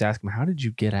 and he keeps asking him, how did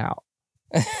you get out?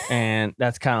 And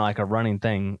that's kind of like a running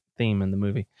theme in the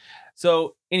movie.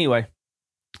 So anyway,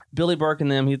 Billy Burke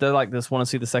and them, they're like this, want to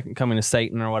see the second coming of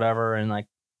Satan or whatever. And like,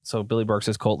 so Billy Burke's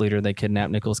his cult leader. They kidnap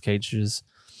Nicolas Cage's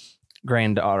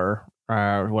granddaughter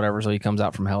or whatever. So he comes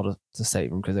out from hell to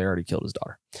save him because they already killed his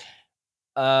daughter.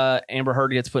 Amber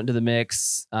Heard gets put into the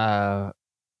mix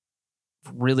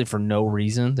really for no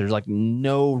reason. There's like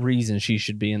no reason she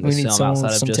should be in this film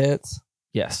outside of just tits.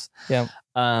 Yes. Yeah.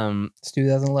 It's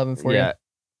 2011 for you.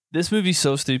 This movie's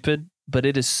so stupid, but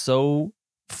it is so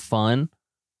fun.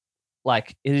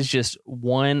 Like, it is just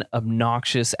one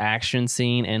obnoxious action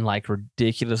scene and like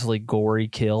ridiculously gory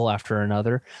kill after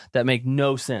another that make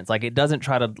no sense. Like, it doesn't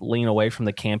try to lean away from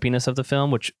the campiness of the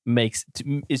film, which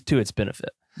is to its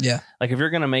benefit. Yeah. Like, if you're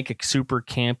going to make a super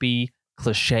campy,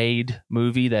 cliched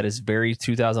movie that is very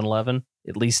 2011,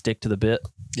 at least stick to the bit.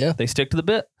 Yeah. They stick to the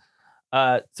bit.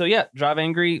 So yeah, Drive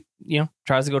Angry,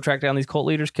 tries to go track down these cult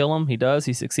leaders, kill them. He does.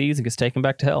 He succeeds and gets taken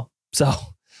back to hell. So,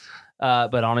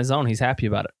 but on his own, he's happy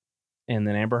about it. And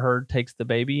then Amber Heard takes the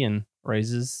baby and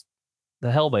raises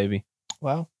the hell baby.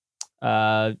 Wow.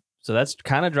 So that's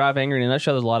kind of Drive Angry in a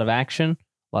nutshell. There's a lot of action,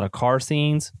 a lot of car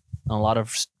scenes, and a lot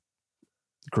of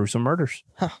gruesome murders.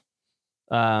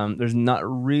 There's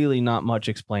not much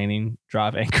explaining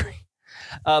Drive Angry.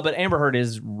 But Amber Heard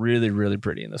is really, really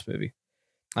pretty in this movie.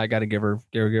 I got to give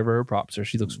her props.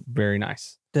 She looks very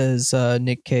nice. Does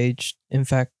Nick Cage, in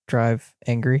fact, drive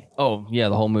angry? Oh yeah,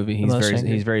 the whole movie.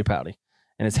 He's very pouty.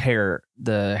 And his hair,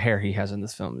 the hair he has in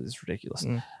this film is ridiculous.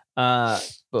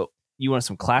 But you want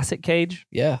some classic Cage?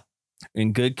 Yeah.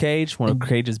 In good Cage, one of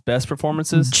Cage's best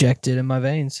performances. Injected in my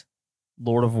veins.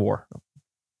 Lord of War.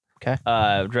 Okay.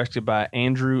 Directed by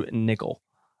Andrew Niccol,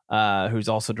 who's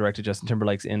also directed Justin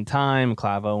Timberlake's In Time,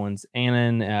 Clive Owen's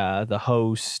Annan, The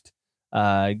Host,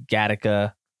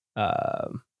 Gattaca.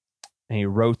 And he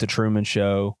wrote The Truman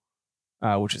Show,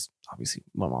 which is obviously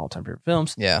one of my all-time favorite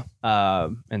films. Yeah.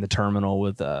 And The Terminal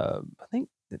with, I think,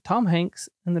 Tom Hanks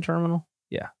in The Terminal.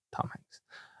 Yeah, Tom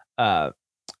Hanks.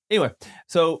 Anyway,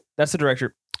 so that's the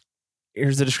director.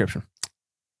 Here's the description.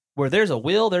 Where there's a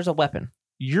will, there's a weapon.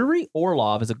 Yuri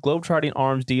Orlov is a globetrotting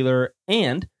arms dealer,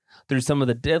 and through some of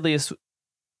the deadliest...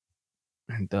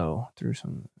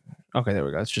 Okay, there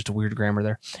we go. It's just a weird grammar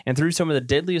there. And through some of the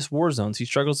deadliest war zones, he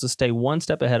struggles to stay one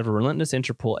step ahead of a relentless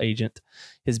Interpol agent,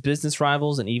 his business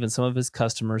rivals, and even some of his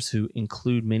customers, who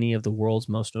include many of the world's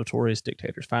most notorious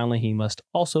dictators. Finally, he must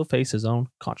also face his own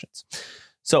conscience.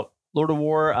 So, Lord of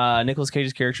War, Nicolas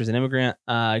Cage's character is an immigrant.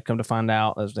 Come to find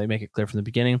out, as they make it clear from the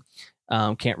beginning,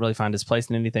 can't really find his place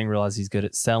in anything, realize he's good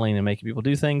at selling and making people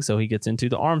do things, so he gets into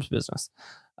the arms business.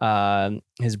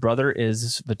 His brother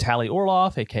is Vitaly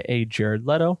Orlov, a.k.a. Jared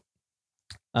Leto.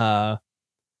 Hey,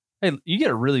 you get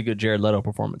a really good Jared Leto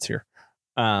performance here.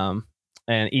 And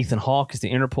Ethan Hawke is the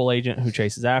Interpol agent who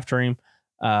chases after him.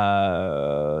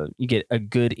 You get a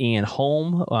good Ian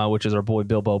Holm, which is our boy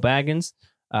Bilbo Baggins,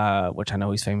 which I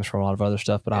know he's famous for a lot of other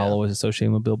stuff, but I'll always associate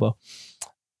him with Bilbo.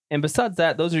 And besides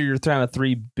that, those are your kind of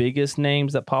three biggest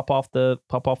names that pop off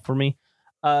for me.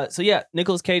 So yeah,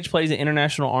 Nicolas Cage plays an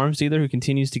international arms dealer who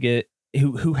continues to get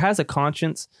who has a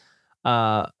conscience.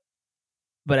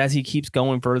 But as he keeps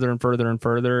going further and further and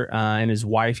further, and his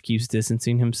wife keeps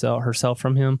distancing herself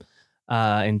from him,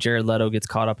 and Jared Leto gets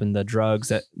caught up in the drugs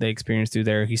that they experience through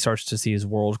there, he starts to see his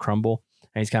world crumble,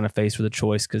 and he's kind of faced with a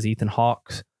choice because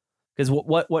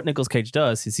what Nicolas Cage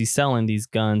does is he's selling these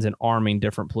guns and arming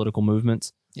different political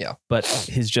movements. Yeah. But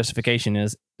his justification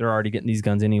is they're already getting these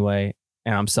guns anyway,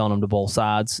 and I'm selling them to both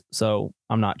sides, so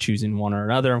I'm not choosing one or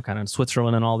another. I'm kind of in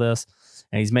Switzerland and all this,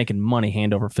 and he's making money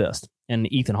hand over fist.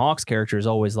 And Ethan Hawke's character is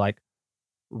always like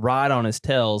right on his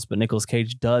tails, but Nicolas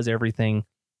Cage does everything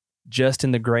just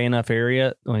in the gray enough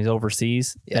area when he's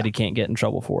overseas that he can't get in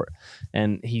trouble for it.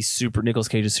 And Nicolas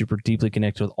Cage is super deeply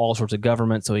connected with all sorts of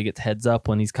government, so he gets heads up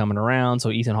when he's coming around. So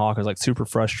Ethan Hawke is like super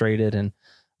frustrated, and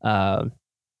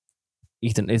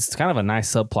it's kind of a nice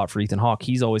subplot for Ethan Hawke.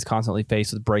 He's always constantly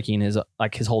faced with breaking his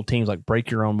whole team's like break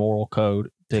your own moral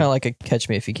code. Kind of like a Catch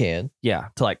Me If You Can. Yeah,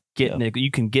 to like get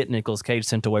you can get Nicolas Cage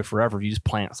sent away forever if you just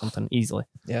plant something easily.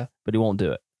 Yeah, but he won't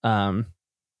do it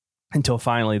until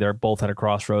finally they're both at a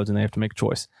crossroads and they have to make a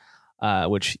choice.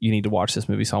 Which you need to watch this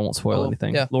movie, so I won't spoil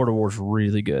anything. Yeah. Lord of War is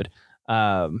really good,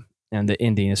 and the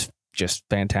ending is just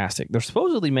fantastic. They're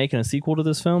supposedly making a sequel to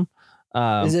this film.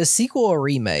 Is it a sequel or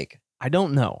remake? I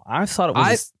don't know. I thought it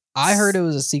was. I heard it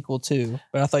was a sequel too,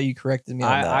 but I thought you corrected me on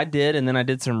that. I did, and then I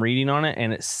did some reading on it,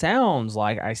 and it sounds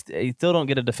like I still don't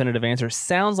get a definitive answer. It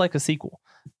sounds like a sequel,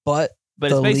 but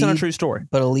it's based on a true story.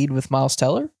 But a lead with Miles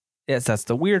Teller? Yes, that's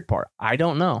the weird part. I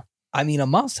don't know. I mean, a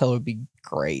Miles Teller would be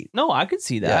great. No, I could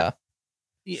see that.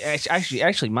 Yeah.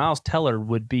 Actually, Miles Teller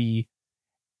would be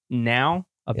now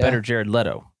a better Jared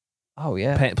Leto. Oh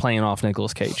yeah, playing off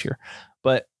Nicolas Cage here,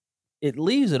 but it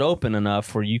leaves it open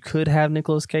enough where you could have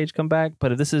Nicolas Cage come back.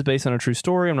 But if this is based on a true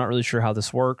story, I'm not really sure how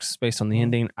this works based on the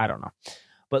ending. I don't know.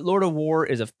 But Lord of War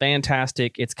is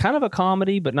it's kind of a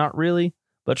comedy, but not really.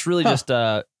 But it's really just it's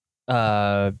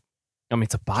a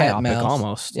biopic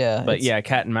almost. Yeah. But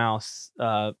cat and mouse.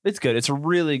 It's good. It's a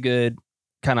really good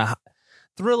kind of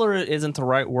Thriller isn't the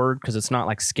right word because it's not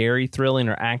like scary thrilling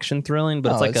or action thrilling,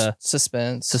 but it's like a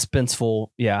suspenseful,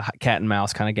 cat and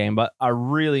mouse kind of game. But I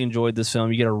really enjoyed this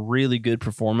film. You get a really good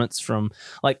performance from,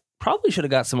 like, probably should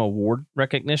have got some award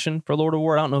recognition for Lord of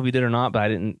War. I don't know if he did or not, but I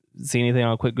didn't see anything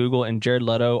on a quick Google. And Jared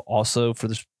Leto also for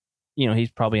this,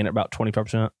 he's probably in it about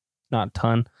 25%, not a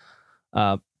ton.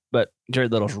 But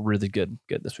Jared Leto's really good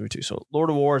this movie too. So Lord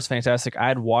of War is fantastic. I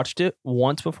had watched it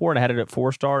once before and I had it at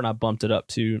 4-star and I bumped it up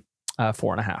to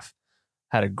 4.5.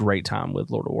 Had a great time with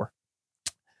Lord of War.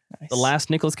 Nice. The last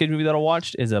Nicolas Cage movie that I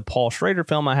watched is a Paul Schrader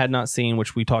film I had not seen,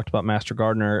 which we talked about Master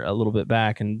Gardener a little bit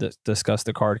back and discussed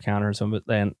the card counters. But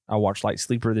then I watched Light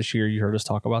Sleeper this year. You heard us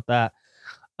talk about that.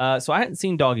 So I hadn't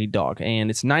seen Dog Eat Dog, and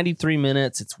it's 93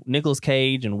 minutes. It's Nicolas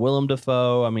Cage and Willem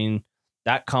Dafoe. I mean,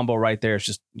 that combo right there is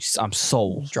just, I'm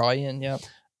sold. Draw you in, yeah.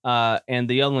 And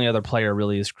the only other player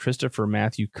really is Christopher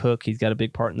Matthew Cook. He's got a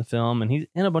big part in the film, and he's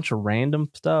in a bunch of random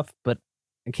stuff, but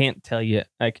I can't tell you,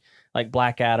 like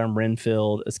Black Adam,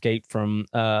 Renfield, Escape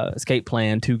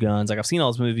Plan, Two Guns. Like, I've seen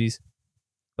all those movies,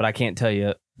 but I can't tell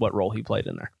you what role he played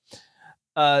in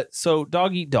there. So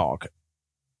Dog Eat Dog.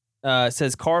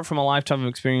 Says, carved from a lifetime of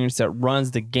experience that runs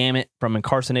the gamut from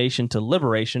incarceration to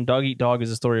liberation, Dog Eat Dog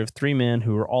is a story of 3 men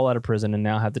who are all out of prison and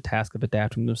now have the task of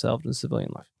adapting themselves to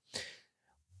civilian life.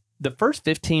 The first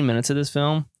 15 minutes of this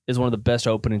film is one of the best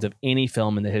openings of any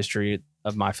film in the history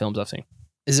of my films I've seen.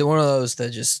 Is it one of those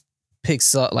that just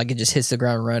picks up, like it just hits the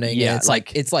ground running? Yeah, it's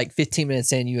like 15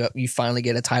 minutes in, you finally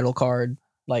get a title card.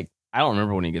 Like, I don't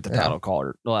remember when you get the title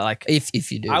card. Like,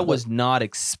 if you do, I was not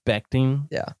expecting.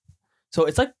 Yeah. So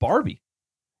it's like Barbie.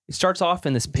 It starts off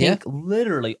in this pink,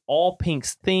 literally all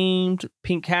pinks themed,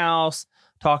 pink house,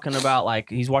 talking about, like,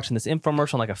 he's watching this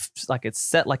infomercial, like it's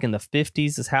set like in the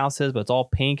 50s, this house is, but it's all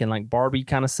pink and like Barbie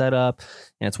kind of set up.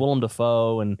 And it's Willem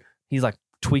Dafoe and he's like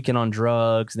tweaking on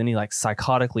drugs. And then he like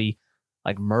psychotically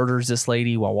like murders this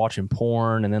lady while watching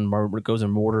porn, and then goes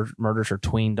and murders her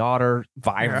tween daughter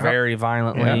very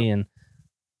violently. Yeah. And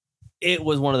it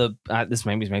was one of the, this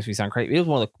makes me sound crazy. It was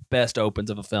one of the best opens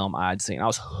of a film I'd seen. I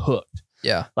was hooked.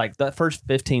 Yeah. Like that first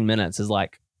 15 minutes is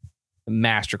like a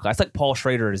masterclass. Like Paul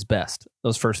Schrader at his best,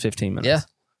 those first 15 minutes. Yeah.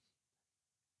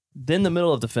 Then the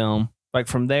middle of the film, like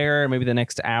from there, maybe the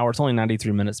next hour, it's only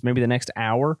 93 minutes. Maybe the next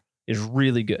hour is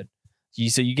really good.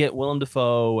 So you get Willem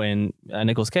Dafoe and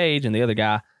Nicolas Cage and the other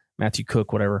guy, Matthew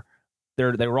Cook, whatever.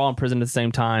 They were all in prison at the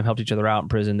same time, helped each other out in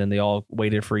prison. Then they all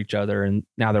waited for each other. And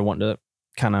now they're wanting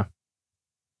to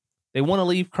they want to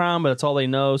leave crime, but it's all they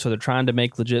know. So they're trying to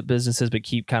make legit businesses, but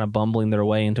keep kind of bumbling their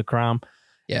way into crime.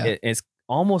 Yeah. It's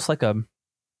almost kind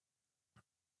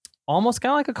of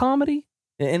like a comedy.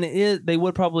 And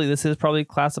this is probably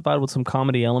classified with some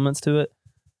comedy elements to it.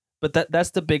 But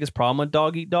that's the biggest problem with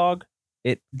Dog Eat Dog.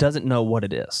 It doesn't know what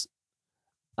it is.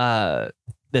 The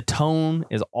tone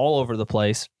is all over the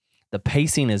place. The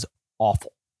pacing is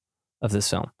awful of this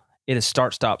film. It is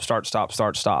start, stop, start, stop,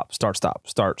 start, stop, start, stop,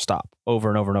 start, stop, over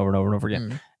and over and over and over and over again.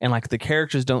 Mm. And like the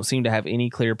characters don't seem to have any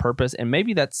clear purpose. And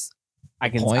maybe that's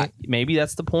maybe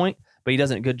that's the point, but he does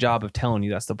a good job of telling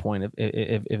you that's the point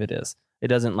if it is. It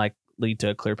doesn't like lead to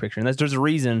a clear picture. And there's a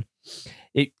reason.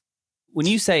 When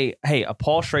you say, hey, a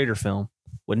Paul Schrader film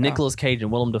with Nicolas Cage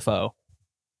and Willem Dafoe,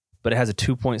 but it has a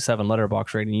 2.7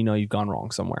 Letterboxd rating, you know you've gone wrong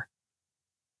somewhere.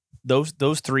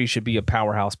 Those three should be a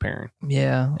powerhouse pairing.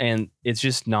 Yeah. And it's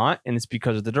just not, and it's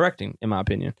because of the directing, in my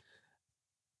opinion.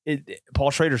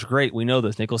 Paul Schrader's great. We know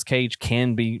this. Nicolas Cage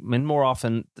can be, and more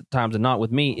often times than not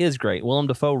with me, is great. Willem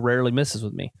Dafoe rarely misses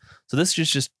with me. So this is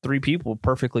just three people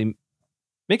perfectly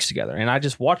mixed together. And I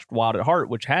just watched Wild at Heart,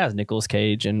 which has Nicolas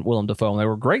Cage and Willem Dafoe, and they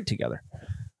were great together.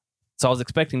 So I was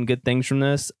expecting good things from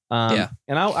this. And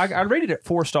I rated it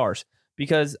 4 stars.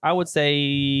 Because I would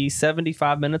say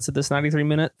 75 minutes of this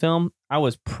 93-minute film, I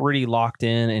was pretty locked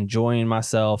in, enjoying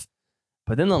myself.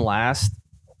 But then the last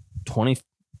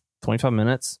 25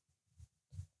 minutes,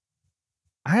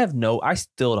 I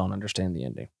still don't understand the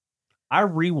ending. I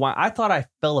rewind. I thought I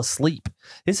fell asleep.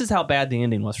 This is how bad the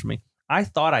ending was for me. I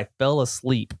thought I fell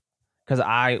asleep because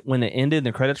when it ended,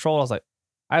 the credits rolled, I was like,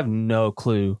 I have no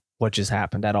clue what just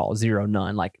happened at all. Zero,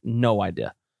 none, like no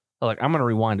idea. Like, I'm going to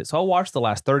rewind it. So I'll watch the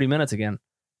last 30 minutes again.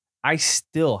 I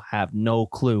still have no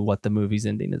clue what the movie's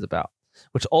ending is about,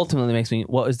 which ultimately makes me,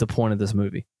 what is the point of this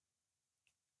movie?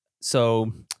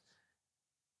 So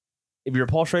if you're a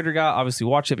Paul Schrader guy, obviously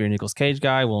watch it. If you're a Nicolas Cage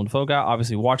guy, Willem Dafoe guy,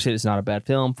 obviously watch it. It's not a bad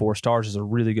film. 4 stars is a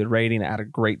really good rating. I had a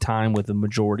great time with the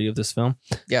majority of this film.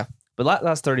 Yeah. But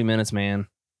last 30 minutes, man,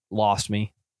 lost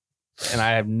me. And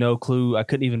I have no clue. I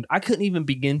couldn't even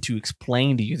begin to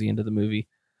explain to you the end of the movie.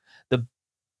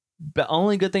 The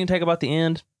only good thing to take about the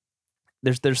end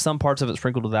there's some parts of it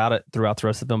sprinkled without it throughout the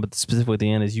rest of them, but specifically at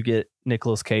the end is you get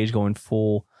Nicolas Cage going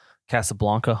full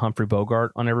Casablanca, Humphrey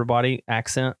Bogart on everybody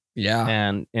accent. Yeah.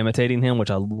 And imitating him,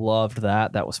 which I loved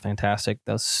that. That was fantastic.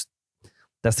 That's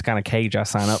the kind of Cage I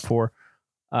sign up for.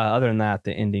 Other than that,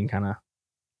 the ending kind of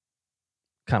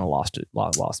lost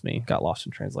me, got lost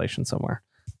in translation somewhere.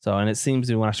 So, and it seems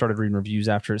to, when I started reading reviews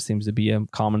after, it seems to be a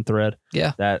common thread.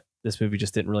 Yeah. That this movie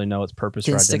just didn't really know its purpose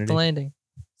or Didn't identity. stick the landing.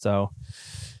 So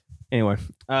anyway,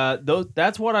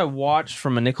 that's what I watched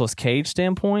from a Nicolas Cage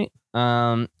standpoint.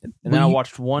 And then I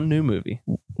watched one new movie.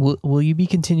 Will you be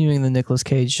continuing the Nicolas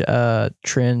Cage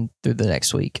trend through the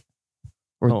next week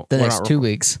or the next 2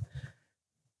 weeks?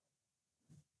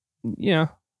 Yeah,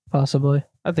 possibly.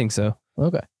 I think so.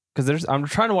 Okay, because I'm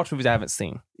trying to watch movies I haven't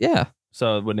seen. Yeah.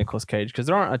 So with Nicolas Cage, because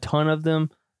there aren't a ton of them,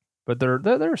 but there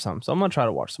are some. So I'm gonna try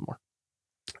to watch some more.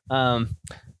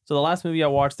 So the last movie I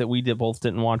watched that we both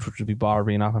didn't watch, which would be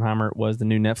Barbie and Oppenheimer, was the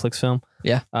new Netflix film.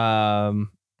 Yeah.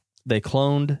 They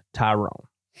cloned Tyrone.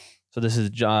 So this is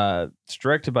it's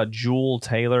directed by Jewel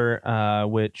Taylor,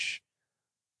 which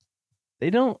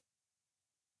they don't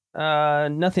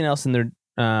nothing else in their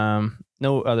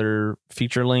no other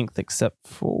feature length except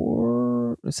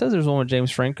for, it says there's one with James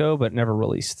Franco, but never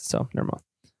released. So never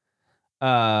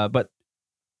mind. But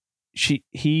he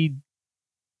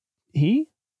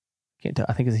can't tell.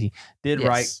 I think he did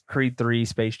write Creed 3,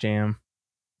 Space Jam,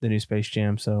 the new Space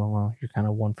Jam. So, well, you're kind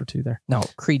of 1 for 2 there. No,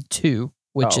 Creed 2,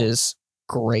 which is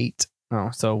great. Oh,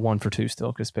 so 1 for 2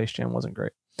 still, because Space Jam wasn't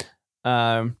great.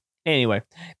 Anyway,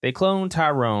 they cloned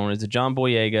Tyrone as a John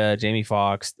Boyega, Jamie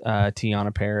Foxx,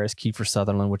 Tiana Paris, Kiefer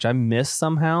Sutherland, which I missed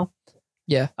somehow.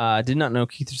 Yeah. I did not know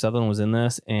Kiefer Sutherland was in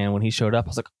this, and when he showed up, I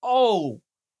was like, oh,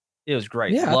 it was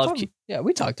great. Yeah,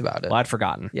 we talked about it. Well, I'd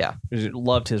forgotten. Yeah.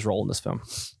 Loved his role in this film.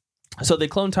 So they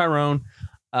cloned Tyrone.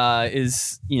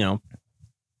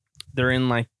 They're in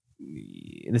like,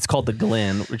 it's called the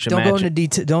Glen, which don't go into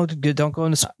detail. Don't go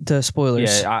into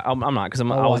spoilers. Yeah, I'm not, because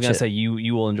I was gonna say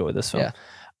you will enjoy this film. Yeah.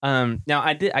 Now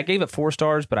I gave it 4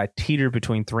 stars, but I teetered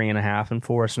between 3.5 and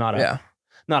 4. It's not a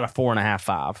 4.5,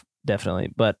 5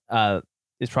 definitely, but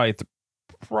it's probably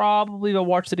probably if I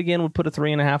watched it again would put a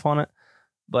 3.5 on it.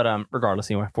 But regardless,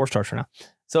 anyway, 4 stars for now.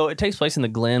 So it takes place in the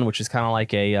Glen, which is kind of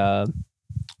like a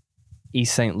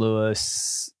East St.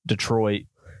 Louis, Detroit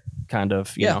kind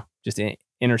of, you know, just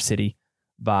inner city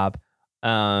vibe.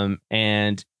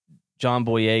 And John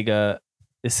Boyega,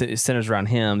 it centers around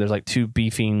him. There's like 2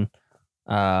 beefing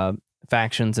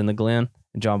factions in the Glen,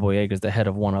 and John Boyega is the head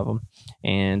of one of them.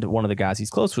 And one of the guys he's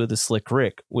close with is Slick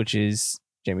Rick, which is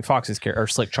Jamie Foxx's character, or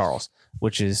Slick Charles,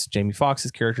 which is Jamie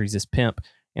Foxx's character. He's this pimp.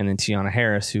 And then Tiana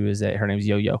Harris, who is her name's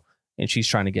Yo-Yo, and she's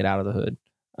trying to get out of the hood.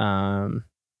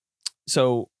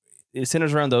 So it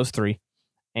centers around those 3.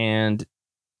 And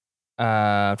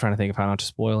I'm trying to think if I don't to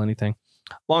spoil anything.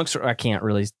 Long story, I can't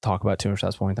really talk about too much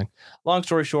without spoiling anything. Long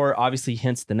story short, obviously,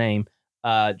 hence the name.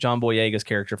 John Boyega's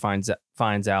character finds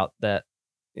out that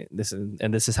this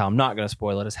is how I'm not going to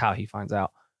spoil it. Is how he finds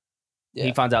out. Yeah.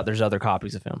 He finds out there's other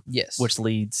copies of him. Yes, which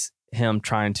leads him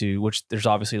which there's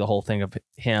obviously the whole thing of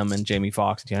him and Jamie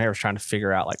Foxx and Tiana Harris trying to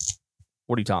figure out, like,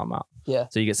 what are you talking about? Yeah.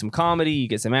 So you get some comedy, you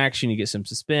get some action, you get some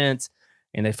suspense.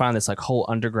 And they find this like whole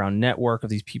underground network of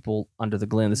these people under the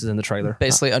Glen. This is in the trailer.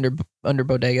 Basically under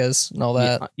bodegas and all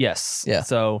that. Yes. Yeah.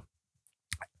 So,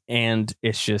 and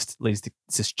it's just leads to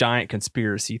this giant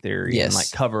conspiracy theory and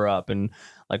like cover up and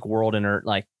like world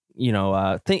thing.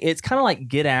 It's kind of like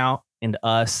Get Out and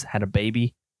Us had a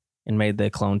baby and made the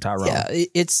clone Tyrone. Yeah.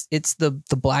 It's the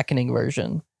blackening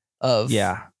version of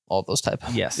all those type of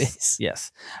movies.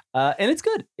 Yes. And it's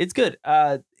good. It's good.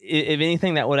 If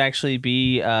anything, that would actually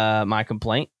be my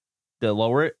complaint to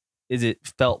lower it, is it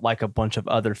felt like a bunch of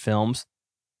other films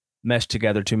meshed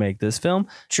together to make this film.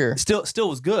 Sure. Still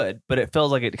was good, but it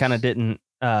feels like it kind of didn't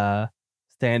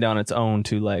stand on its own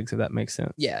 2 legs, if that makes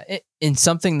sense. Yeah. In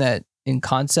something that in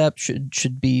concept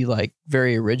should be like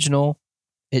very original,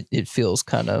 it feels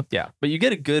kind of. Yeah. But you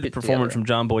get a good performance from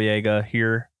John Boyega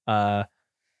here.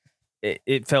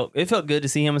 It felt good to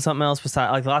see him in something else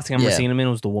besides, like, the last thing I remember seeing him in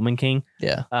was The Woman King.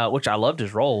 Yeah. Which I loved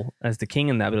his role as the king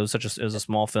in that, but it was a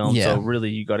small film. Yeah. So really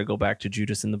you got to go back to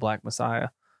Judas and the Black Messiah.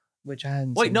 Which I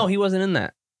hadn't Wait, seen. no, he wasn't in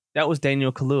that. That was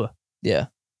Daniel Kaluuya. Yeah.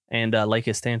 And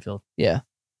Lakeith Stanfield. Yeah.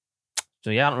 So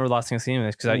yeah, I don't remember the last thing I seen him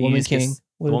in, because Woman King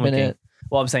would have been it.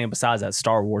 Well, I'm saying besides that,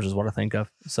 Star Wars is what I think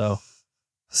of. So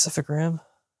Pacific Rim.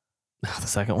 the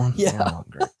second one? Yeah. Oh,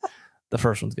 great. The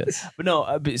first one's good. But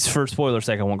no, for spoiler's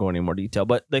sake, I won't go into any more detail.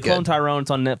 But they clone Tyrone.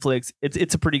 It's on Netflix.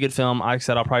 It's a pretty good film. Like I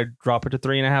said, I'll probably drop it to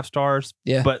 3.5 stars.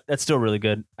 Yeah. But that's still really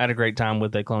good. I had a great time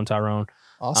with They Clone Tyrone.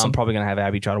 Awesome. I'm probably going to have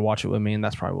Abby try to watch it with me, and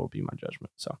that's probably what will be my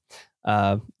judgment. So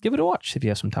give it a watch if you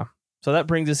have some time. So that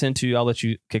brings us into, I'll let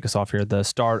you kick us off here, the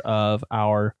start of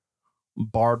our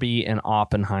Barbie and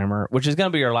Oppenheimer, which is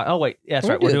going to be our last. Oh, wait. Yeah, that's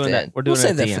right. We're doing that. We'll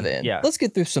save that for the end. Yeah. Let's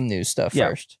get through some news stuff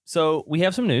first. So we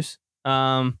have some news.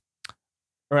 Are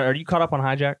you caught up on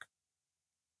Hijack?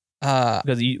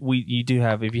 Because you do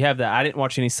have, if you have that, I didn't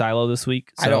watch any Silo this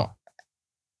week. So I don't.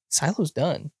 Silo's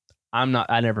done.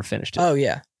 I never finished it. Oh,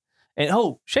 yeah. And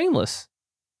Shameless.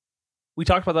 We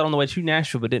talked about that on the way to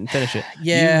Nashville, but didn't finish it.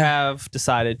 Yeah. You have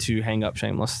decided to hang up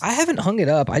Shameless. I haven't hung it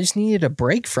up. I just needed a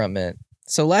break from it.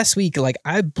 So last week,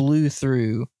 I blew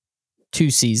through 2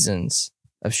 seasons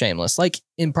of Shameless,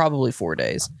 in probably 4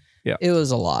 days. Yeah. It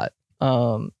was a lot.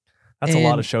 That's a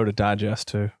lot of show to digest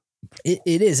too. It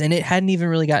is. And it hadn't even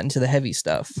really gotten to the heavy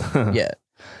stuff yet.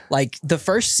 The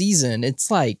first season,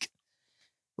 it's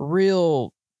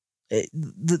real.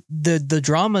 The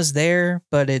drama's there,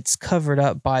 but it's covered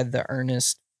up by the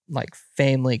earnest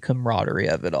family camaraderie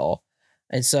of it all.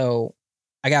 And so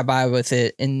I got by with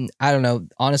it, and I don't know,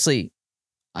 honestly,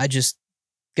 I just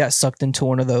got sucked into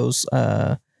one of those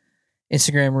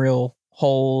Instagram reel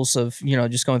holes of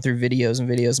just going through videos and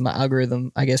videos. My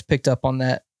algorithm, I guess, picked up on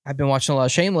that. I've been watching a lot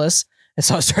of Shameless, and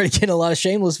so I started getting a lot of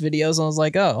Shameless videos, and I was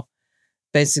like, oh,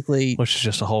 basically, which is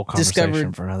just a whole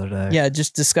conversation for another day. Yeah,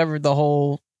 just discovered the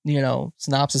whole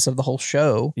synopsis of the whole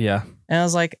show. Yeah. And I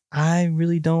was like, I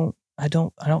don't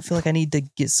feel like I need to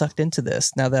get sucked into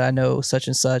this now that I know such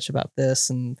and such about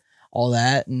this and all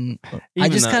that. And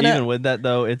even with that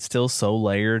though, it's still so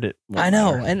layered. I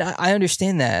know. Matter. And I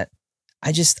understand that.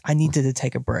 I needed to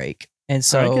take a break. And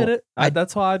so I get it.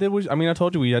 That's why I did. I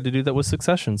told you we had to do that with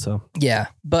Succession. So yeah,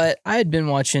 but I had been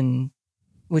watching,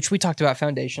 which we talked about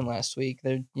Foundation last week.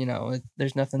 There,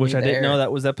 there's nothing. Which I didn't know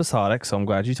that was episodic, so I'm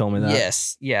glad you told me that.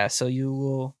 Yes, yeah. So you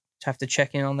will have to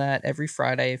check in on that every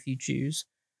Friday if you choose.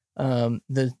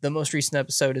 The most recent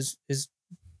episode is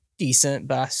decent,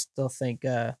 but I still think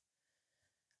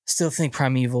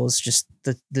Primeval is just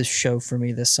the show for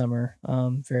me this summer.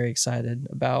 Very excited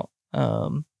about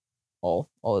all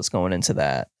that's going into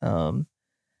that.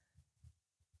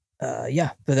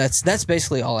 Yeah, but that's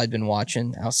basically all I'd been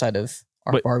watching outside of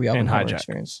our Barbie Oppenheimer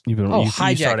experience. You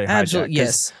Hijack. Absolutely,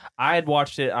 yes. I had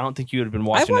watched it. I don't think you would have been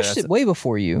watching it. I watched it way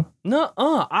before you. No,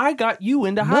 I got you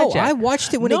into Hijack. No, I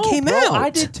watched it when it came out. I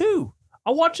did too.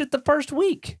 I watched it the first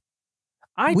week.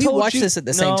 We watched this at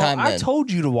the same time. I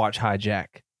told you to watch Hijack.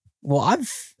 Well,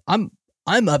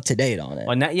 I'm up to date on it.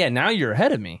 Well, now you're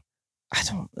ahead of me. I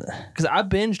don't, because I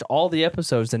binged all the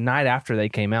episodes the night after they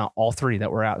came out, all 3 that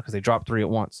were out, because they dropped 3 at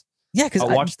once. Yeah, because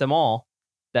I watched them all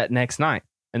that next night.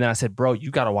 And then I said, bro,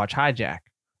 you got to watch Hijack.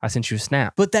 I sent you a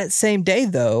snap. But that same day,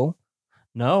 though.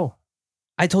 No.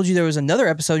 I told you there was another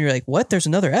episode. And you're like, what? There's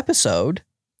another episode?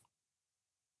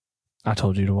 I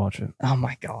told you to watch it. Oh,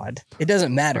 my God. It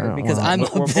doesn't matter because I'm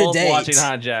up to date. We're both watching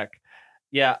Hijack.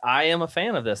 Yeah, I am a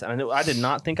fan of this. I did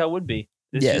not think I would be.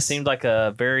 This just seemed like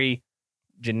a very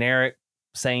generic,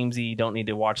 samey, don't need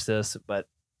to watch this. But,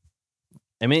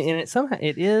 and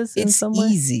it is in some way.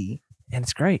 It's easy. And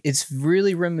it's great. It's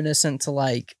really reminiscent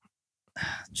to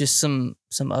just some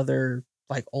other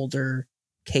older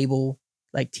cable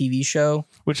TV show.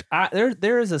 Which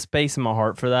there is a space in my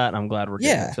heart for that, and I'm glad we're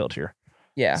getting it filled here.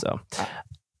 Yeah. So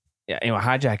yeah. Anyway,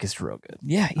 Hijack is real good.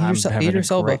 Yeah. Idris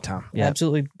Elba. Great time. Yeah.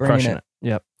 Absolutely bringing it.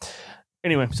 Yep.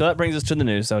 Anyway, so that brings us to the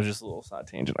news. That was just a little side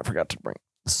tangent I forgot to bring.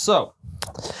 So,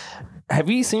 have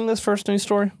you seen this first news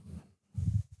story?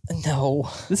 No.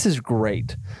 This is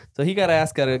great. So he got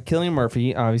asked, Cillian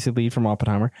Murphy, obviously lead from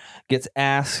Oppenheimer, gets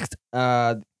asked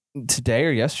today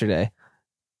or yesterday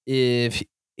if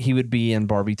he would be in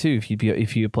Barbie 2,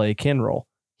 if he would play a Ken role.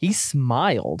 He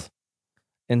smiled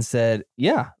and said,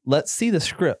 yeah, let's see the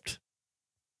script.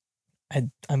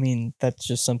 I mean, that's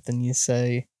just something you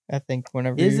say, I think,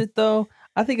 whenever Is it though?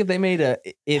 I think if they made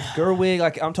if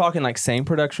Gerwig, I'm talking same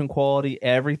production quality,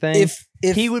 everything, if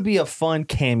he would be a fun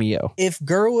cameo. If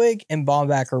Gerwig and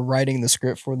Baumbach are writing the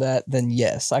script for that, then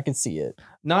yes, I can see it.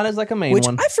 Not as a main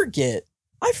one. I forget.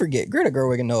 Greta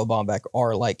Gerwig and Noah Baumbach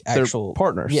are actual They're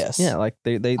partners. Yes. Yeah,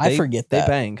 they I forget that.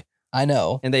 They bang. I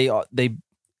know. And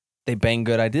they bang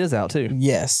good ideas out too.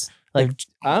 Yes.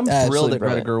 I'm thrilled that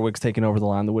Greta Gerwig's taking over the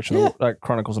line, The Witch and the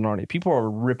Chronicles of Narnia. People are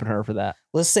ripping her for that.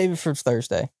 Let's save it for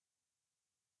Thursday.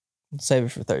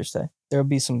 There'll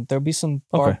be some Barbie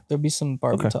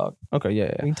talk. Okay,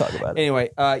 yeah. We can talk about it.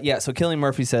 Anyway, so Cillian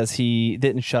Murphy says he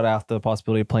didn't shut out the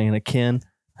possibility of playing a Ken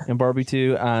in Barbie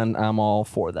 2, and I'm all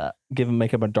for that. Give him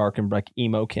makeup a dark and like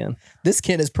emo Ken. This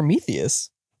Ken is Prometheus.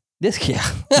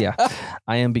 Yeah.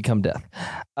 I am become death.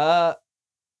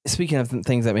 Speaking of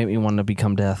things that make me want to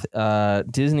become death,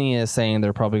 Disney is saying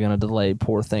they're probably going to delay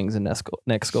Poor Things and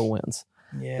Next Go Wins.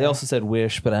 Yeah. They also said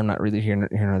Wish, but I'm not really here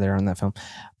nor there on that film.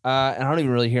 And I don't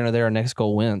even really hear nor there on Next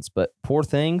Goal Wins. But Poor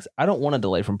Things, I don't want to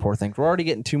delay from Poor Things. We're already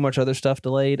getting too much other stuff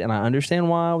delayed, and I understand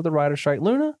why with the writer's strike.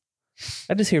 Luna,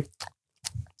 I just hear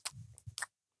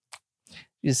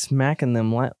just smacking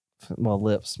them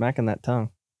lips, smacking that tongue.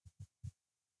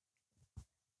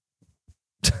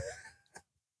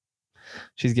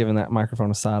 She's giving that microphone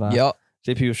a side eye. Yep.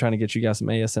 JP was trying to get you guys some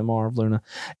ASMR of Luna.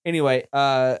 Anyway,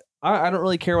 I don't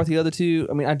really care about the other two.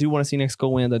 I mean, I do want to see Next Go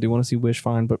Win. I do want to see Wish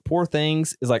Fine, but Poor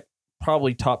Things is like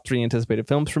probably top 3 anticipated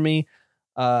films for me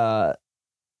of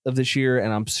this year,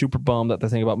 and I'm super bummed that they're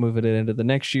thinking about moving it into the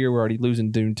next year. We're already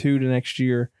losing Dune 2 to next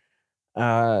year,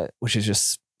 which is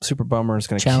just super bummer. It's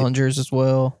going to Challengers as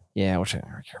well. Yeah, which I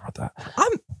don't really care about that.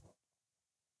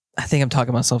 I think I'm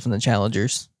talking myself in the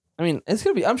Challengers. I mean, it's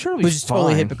going to be, I'm sure it'll be Which is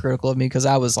totally hypocritical of me because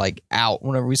I was like out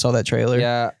whenever we saw that trailer.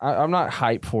 Yeah, I'm not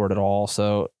hyped for it at all.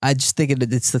 So I just think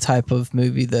it's the type of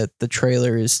movie that the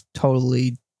trailer is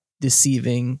totally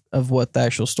deceiving of what the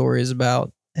actual story is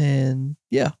about. And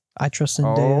yeah, I trust in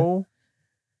data. What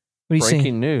are you breaking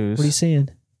seeing? News. What are you seeing?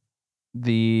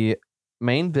 The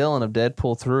main villain of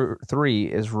Deadpool 3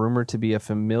 is rumored to be a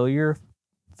familiar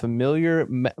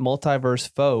multiverse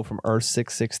foe from Earth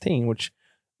 616, which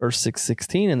Earth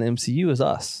 616 in the MCU is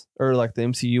us, or like the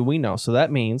MCU we know. So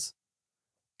that means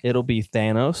it'll be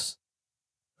Thanos,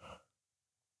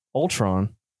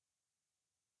 Ultron,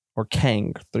 or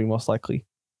Kang, 3 most likely.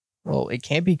 Well, it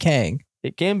can't be Kang.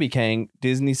 It can be Kang.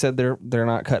 Disney said they're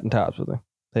not cutting ties with him.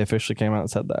 They officially came out and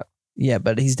said that. Yeah,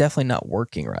 but he's definitely not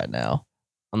working right now.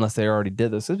 Unless they already did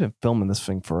this. They've been filming this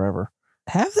thing forever.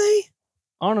 Have they?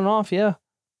 On and off, yeah.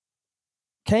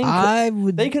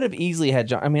 Kang they could have easily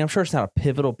had I mean, I'm sure it's not a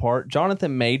pivotal part.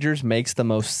 Jonathan Majors makes the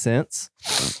most sense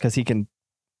because he can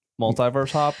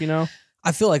multiverse hop, you know?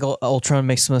 I feel like Ultron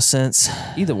makes the most sense.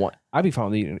 Either one. I'd be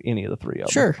fine with any of the 3 of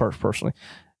them. Sure. Personally.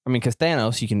 I mean, because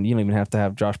Thanos, you don't even have to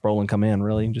have Josh Brolin come in,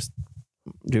 really. You just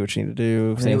do what you need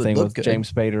to do. Same thing with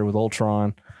James Spader with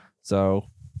Ultron. So,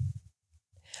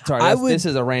 sorry, this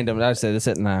is a random. I said this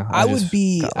isn't now. I would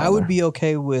be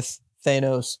okay with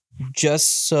Thanos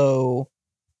just so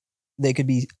they could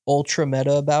be ultra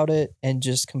meta about it and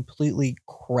just completely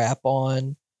crap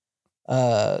on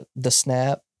the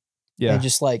snap. Yeah. And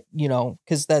just like,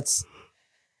 because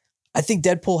I think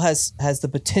Deadpool has the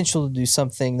potential to do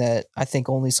something that I think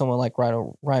only someone like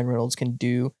Ryan Reynolds can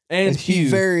do. And Hugh.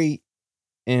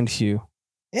 Hugh.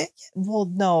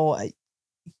 Well, no.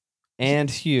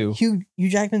 Hugh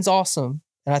Jackman's awesome,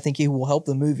 and I think he will help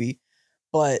the movie.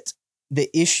 But the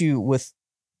issue with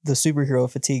the superhero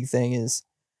fatigue thing is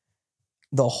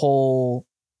the whole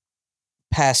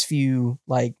past few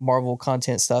like Marvel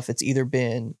content stuff. It's either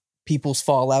been people's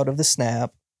fallout of the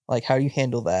snap, like how do you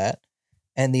handle that?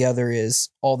 And the other is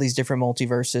all these different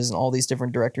multiverses and all these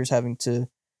different directors having to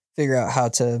figure out how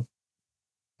to,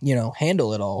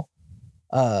 handle it all.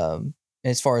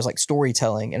 As far as like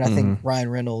storytelling. And I think Ryan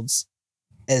Reynolds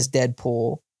as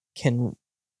Deadpool can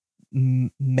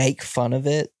make fun of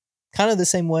it kind of the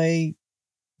same way.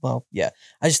 Well, yeah,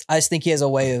 I just think he has a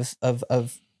way of I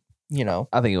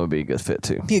think it would be a good fit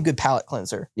too. Be a good palate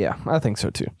cleanser. Yeah, I think so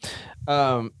too.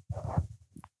 I'm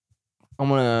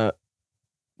gonna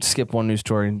skip one news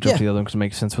story and jump to the other one because it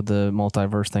makes sense with the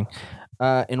multiverse thing.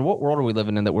 In what world are we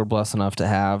living in that we're blessed enough to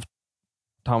have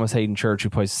Thomas Hayden Church, who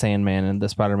plays Sandman in the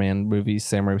Spider-Man movies,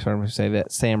 Sam Raimi, say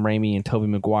that Sam Raimi and Tobey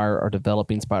Maguire are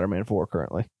developing Spider-Man 4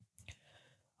 currently?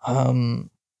 I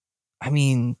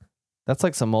mean, that's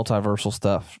like some multiversal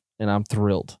stuff, and I'm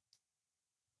thrilled.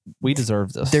 We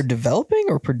deserve this. They're developing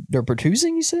or they're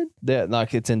producing, you said?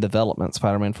 Like it's in development,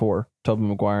 Spider-Man 4, Tobey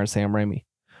Maguire and Sam Raimi.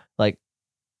 Like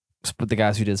the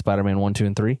guys who did Spider-Man 1, 2,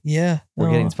 and 3. Yeah. We're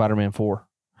getting Spider-Man 4.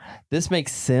 This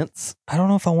makes sense. I don't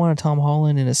know if I want a Tom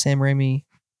Holland and a Sam Raimi.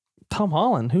 Tom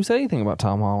Holland? Who said anything about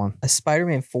Tom Holland? A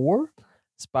Spider-Man 4?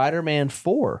 Spider-Man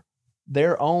 4.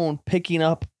 Their own picking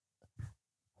up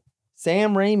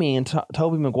Sam Raimi and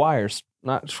Tobey Maguire's.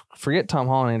 Forget Tom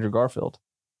Holland and Andrew Garfield.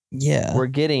 Yeah. We're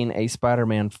getting a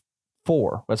Spider-Man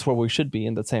 4. That's where we should be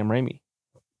in the Sam Raimi.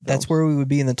 That's where we would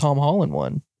be in the Tom Holland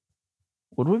one.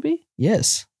 Would we be?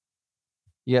 Yes.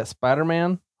 You got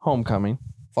Spider-Man Homecoming.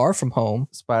 Far From Home.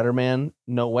 Spider-Man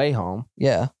No Way Home.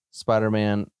 Yeah.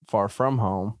 Spider-Man Far From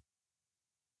Home.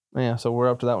 Yeah, so we're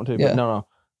up to that one too. Yeah. But no.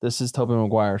 This is Tobey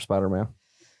Maguire Spider-Man.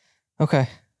 Okay.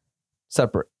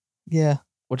 Separate. Yeah.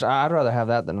 Which I'd rather have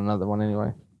that than another one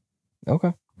anyway.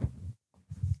 Okay.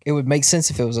 It would make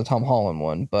sense if it was a Tom Holland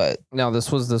one, but No,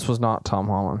 this was not Tom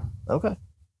Holland. okay.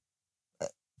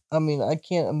 I mean, I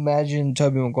can't imagine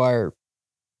Tobey Maguire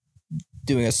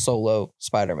doing a solo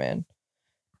Spider-Man.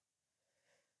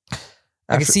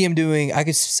 I could see him doing. I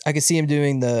could see him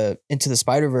doing the Into the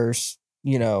Spider-Verse,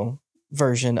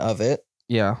 version of it.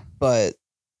 Yeah, but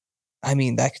I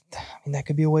mean that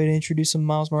could be a way to introduce some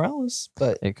Miles Morales.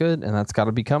 But it could, and that's got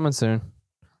to be coming soon,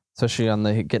 especially on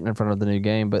the getting in front of the new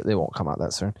game. But they won't come out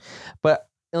that soon. But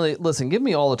listen, give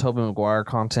me all the Tobey Maguire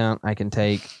content I can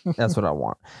take. That's what I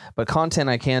want. But content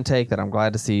I can take that I'm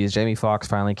glad to see is Jamie Foxx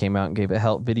finally came out and gave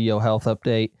a video health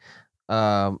update.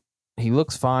 He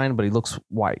looks fine, but he looks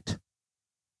white.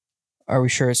 Are we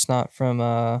sure it's not from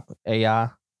AI?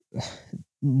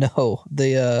 No,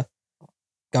 the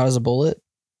God is a Bullet.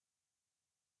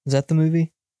 Is that the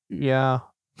movie? Yeah.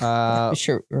 Are we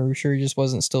sure he just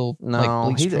wasn't still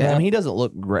no? He doesn't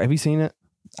look great. Have you seen it?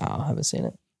 Oh, I haven't seen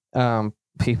it.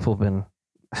 People haven't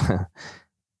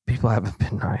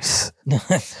been nice.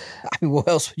 I mean, what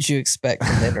else would you expect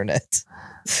from the internet?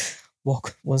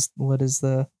 What is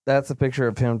the? That's a picture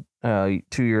of him 2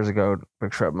 years ago.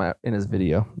 Picture of him in his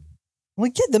video. Well,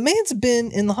 yeah, the man's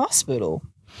been in the hospital.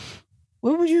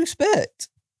 What would you expect?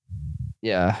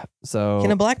 Yeah. So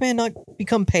can a black man not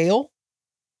become pale?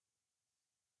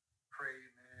 Pray,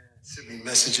 man. Send me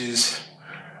messages.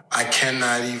 I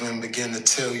cannot even begin to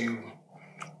tell you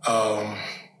how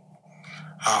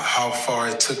far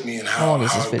it took me and how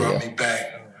it brought me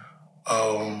back.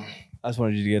 I just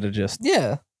wanted you to get a gist.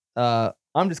 Yeah.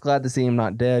 I'm just glad to see him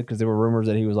not dead because there were rumors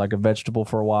that he was like a vegetable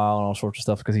for a while and all sorts of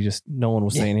stuff because no one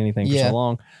was saying anything for so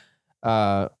long.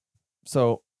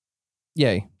 So,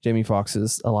 yay, Jamie Foxx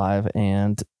is alive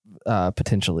and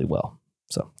potentially well.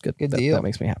 So good deal. That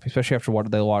makes me happy, especially after what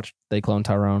they watched. They cloned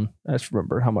Tyrone. I just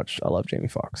remember how much I love Jamie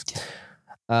Foxx.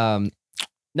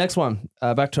 Next one,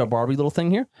 back to a Barbie little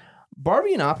thing here.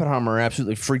 Barbie and Oppenheimer are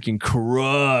absolutely freaking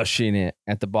crushing it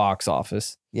at the box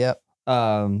office. Yep.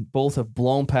 Both have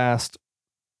blown past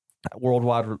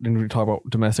worldwide. We talk about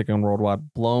domestic and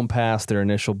worldwide, blown past their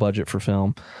initial budget for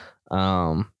film.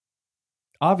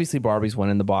 Obviously, Barbie's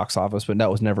winning the box office, but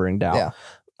that was never in doubt.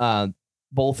 Yeah.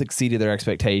 Both exceeded their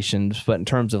expectations, but in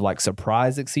terms of like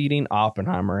surprise exceeding,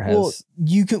 Oppenheimer has. Well,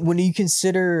 when you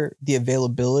consider the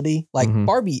availability, like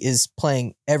Barbie is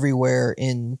playing everywhere,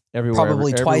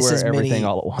 probably twice as many, everything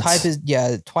all at once.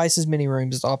 Twice as many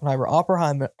rooms as Oppenheimer.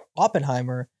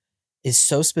 Oppenheimer is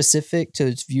so specific to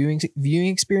its viewing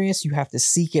experience. You have to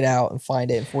seek it out and find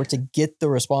it, and for it to get the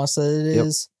response that it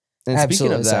is. And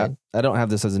speaking of that, I don't have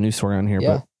this as a news story on here,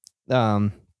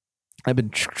 but I've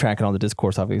been tracking all the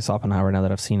discourse of Oppenheimer now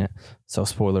that I've seen it. So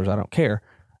spoilers, I don't care.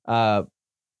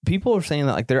 People are saying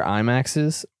that like their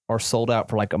IMAXs are sold out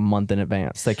for like a month in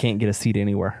advance. They can't get a seat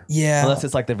anywhere. Yeah. Unless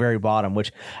it's like the very bottom,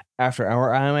 which after our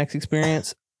IMAX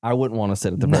experience, I wouldn't want to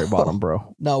sit at the very bottom,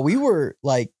 bro. No, we were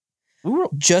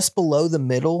just below the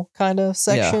middle kind of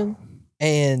section. Yeah.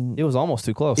 And it was almost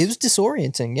too close. It was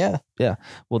disorienting. Yeah. Yeah.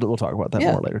 We'll talk about that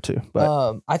more later too.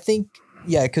 But I think,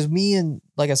 because me and,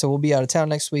 like I said, we'll be out of town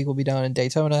next week. We'll be down in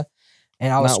Daytona.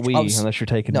 And unless you're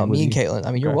taking me and Caitlin.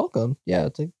 I mean, you're welcome. Yeah.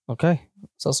 Okay.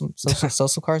 Sell some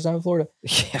cars down in Florida.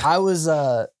 Yeah. I was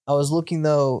looking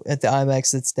though at the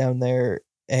IMAX that's down there,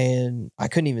 and I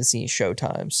couldn't even see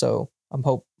Showtime. So I'm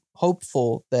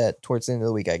hopeful that towards the end of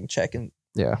the week I can check, and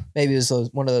maybe it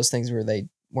was one of those things where they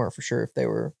weren't for sure if they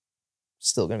were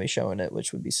still going to be showing it,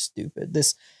 which would be stupid.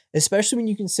 Especially when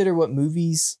you consider what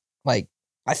movies like.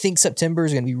 I think September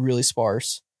is going to be really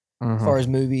sparse as far as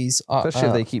movies. Especially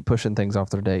if they keep pushing things off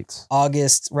their dates.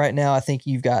 August right now, I think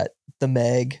you've got The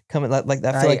Meg coming. I feel like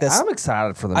that's. I'm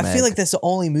excited for The Meg. I feel like that's the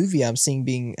only movie I'm seeing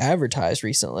being advertised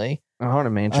recently.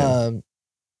 Haunted Mansion.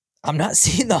 I'm not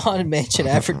seeing the Haunted Mansion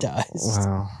advertised.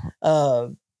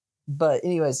 Wow. But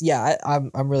anyways, I'm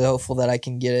really hopeful that I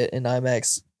can get it in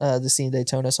IMAX to see in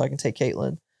Daytona, so I can take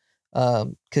Caitlin.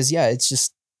 Because it's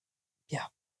just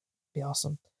be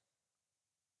awesome.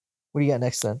 What do you got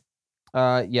next then?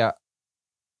 To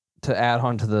add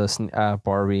on to the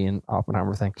Barbie and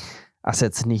Oppenheimer thing, I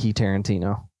said sneaky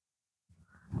Tarantino.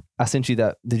 I sent you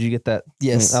that. Did you get that?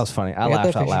 Yes. I mean, that was funny. I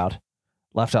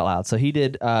laughed out loud. So he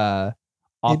did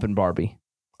Oppen Barbie.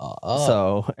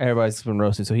 So everybody's been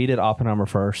roasting. So he did Oppenheimer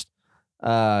first.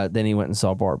 Then he went and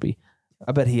saw Barbie.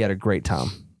 I bet he had a great time.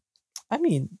 I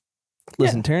mean,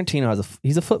 listen, Tarantino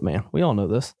he's a foot man. We all know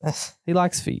this. He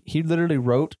likes feet. He literally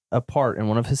wrote a part in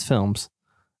one of his films,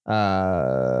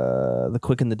 The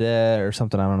Quick and the Dead or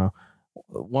something. I don't know.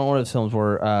 One of his films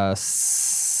where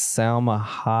Salma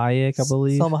Hayek, I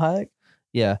believe. Salma Hayek?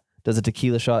 Yeah. Does a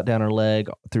tequila shot down her leg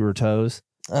through her toes.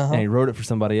 and he wrote it for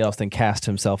somebody else, then cast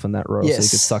himself in that role so he could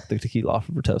suck the tequila off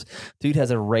of her toes. Dude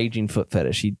has a raging foot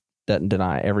fetish. He doesn't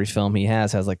deny it. Every film he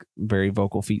has like very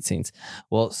vocal feet scenes.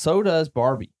 Well, so does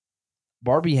Barbie.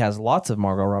 Barbie has lots of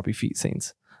Margot Robbie feet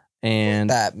scenes. And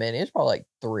that many. It's probably like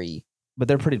 3. But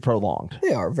they're pretty prolonged.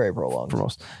 They are very prolonged. For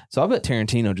most. So I bet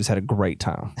Tarantino just had a great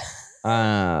time.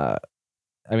 I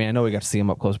mean, I know we got to see him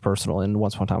up close personal in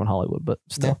Once Upon a Time in Hollywood, but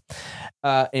still.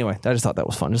 Yeah. Anyway, I just thought that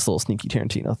was fun. Just a little sneaky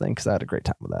Tarantino thing because I had a great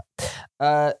time with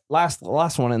that.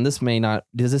 Last one, and this may not,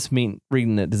 does this mean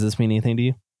anything to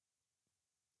you?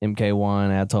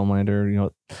 MK1, adds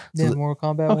Homelander, So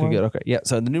Mortal Kombat 1. Okay, good. Okay. Yeah.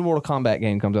 So the new Mortal Kombat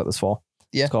game comes out this fall.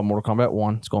 Yeah. It's called Mortal Kombat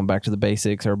 1. It's going back to the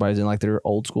basics. Everybody's in like their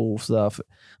old school stuff,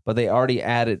 but they already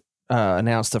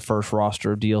announced the first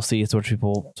roster of DLC. It's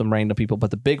some random people,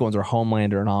 but the big ones are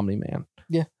Homelander and Omni-Man.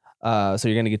 Yeah. So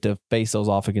you're going to get to face those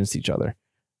off against each other.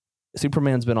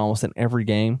 Superman's been almost in every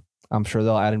game. I'm sure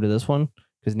they'll add him to this one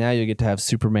because now you get to have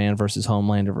Superman versus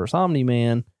Homelander versus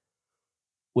Omni-Man,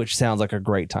 which sounds like a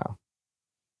great time.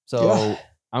 So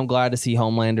I'm glad to see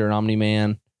Homelander and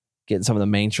Omni-Man getting some of the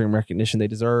mainstream recognition they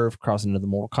deserve, crossing into the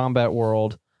Mortal Kombat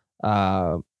world.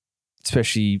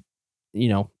 Especially,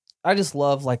 I just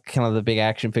love like kind of the big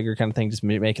action figure kind of thing, just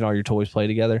making all your toys play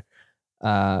together.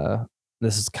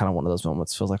 This is kind of one of those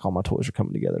moments. Feels like all my toys are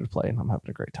coming together to play, and I'm having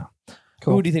a great time.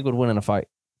 Cool. Who do you think would win in a fight?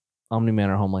 Omni-Man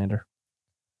or Homelander?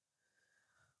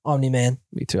 Omni-Man.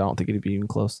 Me too. I don't think it'd be even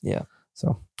close. Yeah.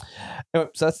 So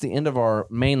that's the end of our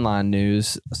mainline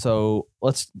news. So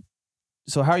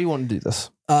how you want to do this?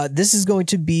 This is going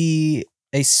to be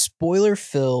a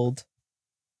spoiler-filled.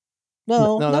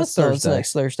 No, that's Thursday. It's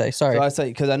next Thursday. Sorry. So I say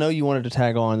because I know you wanted to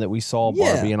tag on that we saw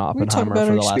Barbie and Oppenheimer for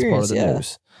the last part of the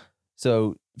news.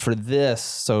 So for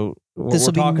this, we're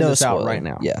talking this out right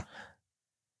now. Yeah.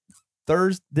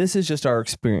 This is just our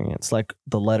experience, like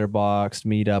the Letterboxd,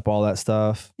 meetup, all that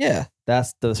stuff. Yeah.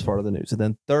 That's this part of the news. And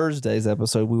then Thursday's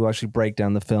episode, we will actually break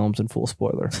down the films in full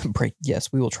spoiler.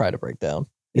 Yes, we will try to break down.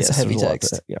 It's a heavy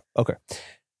text. Yeah. Okay.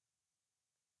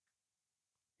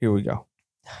 Here we go.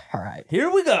 All right. Here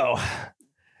we go.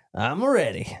 I'm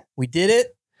ready. We did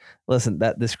it. Listen,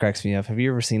 this cracks me up. Have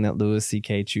you ever seen that Louis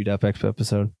C.K. Chewed Up Expo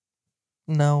episode?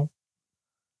 No.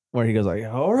 Where he goes like,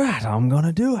 all right, I'm going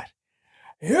to do it.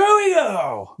 Here we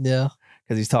go. Yeah.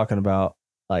 Because he's talking about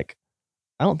like,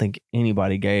 I don't think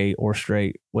anybody gay or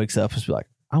straight wakes up and be like,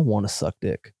 I want to suck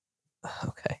dick.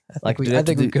 Okay. I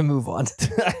think we can move on.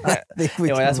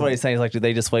 Anyway, that's what he's saying. He's like, do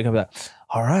they just wake up like,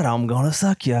 all right, I'm going to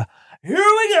suck you. Here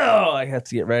we go. I have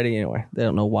to get ready. Anyway, they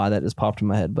don't know why that just popped in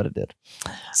my head, but it did.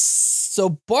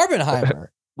 So Barbenheimer.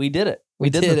 We did it. We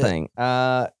did the thing.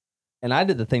 And I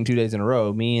did the thing 2 days in a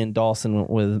row. Me and Dawson went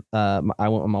with, I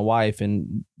went with my wife,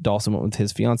 and Dawson went with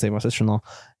his fiance, my sister-in-law,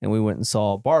 and we went and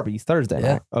saw Barbie Thursday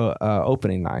night,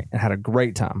 opening night, and had a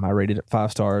great time. I rated it 5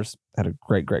 stars. Had a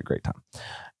great time.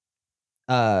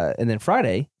 And then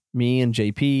Friday, me and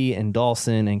JP and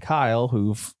Dawson and Kyle,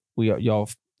 who y'all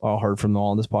all heard from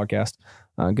all on this podcast,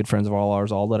 good friends of all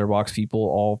ours, all Letterboxd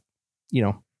people,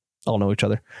 all know each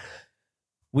other.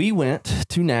 We went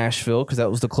to Nashville because that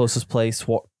was the closest place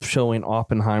showing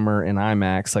Oppenheimer in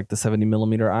IMAX, like the 70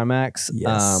 millimeter IMAX,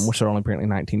 which are only apparently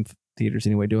 19 theaters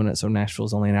anyway doing it. So Nashville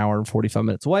is only an hour and 45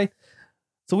 minutes away.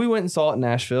 So we went and saw it in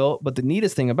Nashville. But the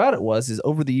neatest thing about it is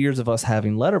over the years of us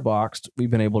having Letterboxd,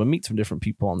 we've been able to meet some different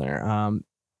people on there,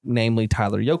 namely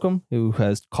Tyler Yoakum, who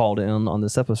has called in on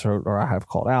this episode, or I have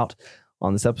called out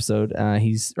on this episode.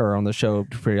 He's on the show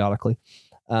periodically.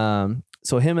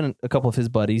 So him and a couple of his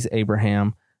buddies,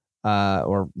 Abraham,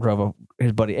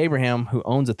 his buddy Abraham, who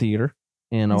owns a theater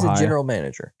in Ohio. He's a general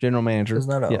manager. Does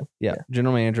not own. Yeah.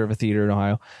 General manager of a theater in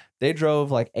Ohio. They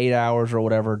drove like 8 hours or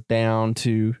whatever down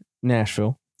to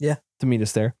Nashville. Yeah. To meet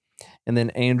us there. And then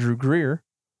Andrew Greer,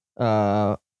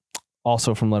 also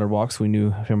from Letterboxd, we knew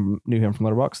him from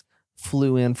Letterboxd,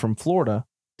 flew in from Florida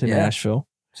to Nashville.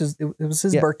 It was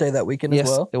his birthday that weekend as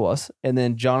well. It was. And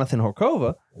then Jonathan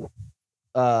Horkova,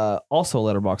 also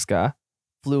a Letterboxd guy,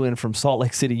 flew in from Salt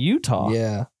Lake City, Utah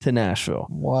to Nashville.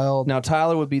 Wild. Now,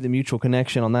 Tyler would be the mutual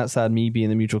connection on that side, me being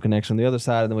the mutual connection on the other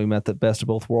side, and then we met the best of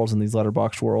both worlds in these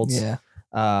Letterboxd worlds. Yeah.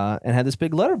 And had this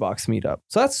big Letterboxd meetup.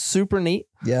 So that's super neat.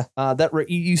 Yeah.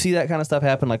 You see that kind of stuff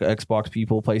happen, like Xbox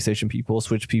people, PlayStation people,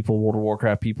 Switch people, World of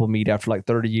Warcraft people meet after like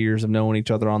 30 years of knowing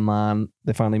each other online.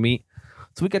 They finally meet.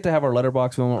 So we got to have our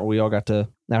Letterboxd moment where we all got to,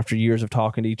 after years of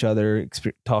talking to each other,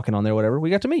 talking on there, whatever, we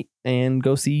got to meet and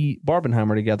go see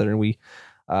Barbenheimer together. And we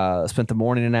spent the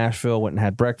morning in Nashville, went and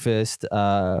had breakfast,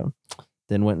 then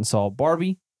went and saw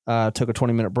Barbie, took a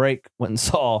 20-minute break, went and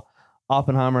saw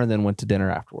Oppenheimer, and then went to dinner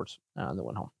afterwards, and then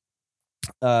went home.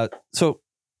 So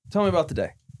tell me about the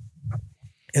day.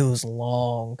 It was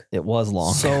long. It was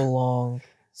long. So long.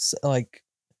 So, like,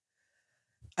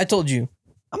 I told you,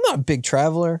 I'm not a big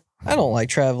traveler. I don't like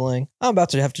traveling. I'm about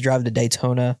to have to drive to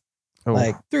Daytona,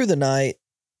 like, through the night.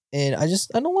 And I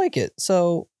don't like it.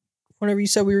 So whenever you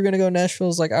said we were going to go to Nashville, I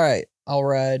was like, all right, I'll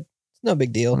ride. It's no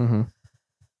big deal. Mm-hmm.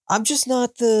 I'm just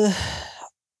not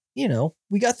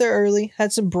we got there early,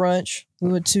 had some brunch.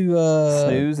 We went to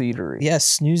Snooze Eatery. Yes,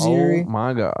 Snooze Eatery. Oh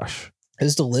my gosh. It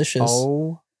was delicious.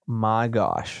 Oh my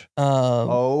gosh.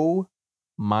 Oh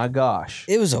my gosh.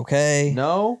 It was okay.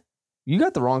 No, you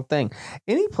got the wrong thing.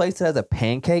 Any place that has a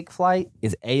pancake flight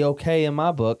is A-okay in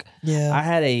my book. Yeah. I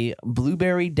had a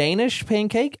blueberry Danish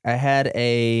pancake. I had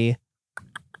a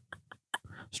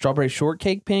strawberry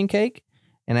shortcake pancake.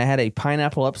 And I had a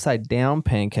pineapple upside down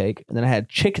pancake. And then I had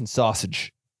chicken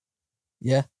sausage.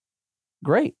 Yeah.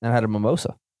 Great. And I had a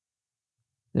mimosa.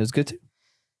 It was good too.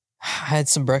 I had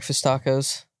some breakfast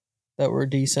tacos that were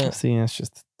decent. See, that's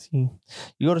just... You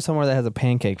go to somewhere that has a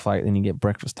pancake flight, then you get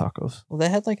breakfast tacos. Well, they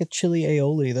had like a chili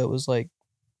aioli that was like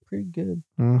pretty good.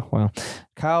 Well,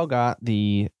 Kyle got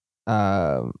the...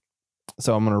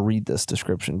 So I'm going to read this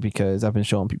description because I've been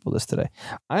showing people this today.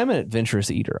 I'm an adventurous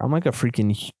eater. I'm like a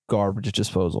freaking garbage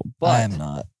disposal. But I am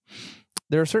not.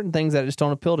 There are certain things that just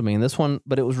don't appeal to me. And this one,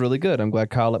 but it was really good. I'm glad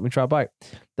Kyle let me try a bite.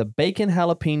 The bacon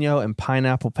jalapeno and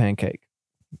pineapple pancake.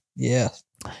 Yeah.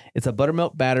 It's a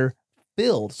buttermilk batter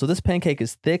filled. So this pancake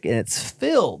is thick and it's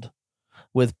filled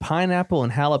with pineapple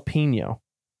and jalapeno.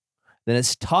 Then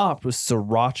it's topped with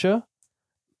sriracha,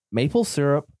 maple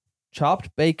syrup, chopped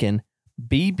bacon,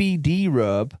 BBD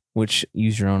rub, which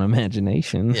use your own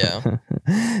imagination. Yeah.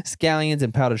 Scallions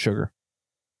and powdered sugar.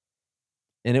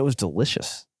 And it was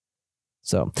delicious.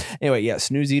 So anyway, yeah,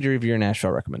 Snooze Eater if you're in Nashville,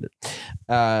 I recommend it.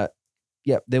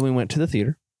 Yeah, then we went to the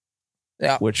theater.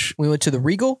 Yeah. Which we went to the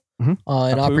Regal in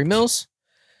Opry Mills.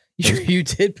 You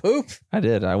did poop? I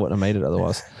did. I wouldn't have made it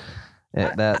otherwise.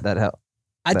 That helped.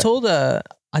 I told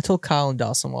Kyle and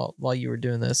Dawson while you were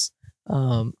doing this,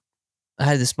 I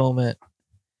had this moment,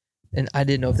 and I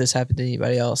didn't know if this happened to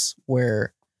anybody else,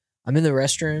 where I'm in the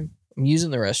restroom, I'm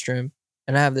using the restroom,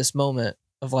 and I have this moment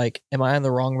of like, am I in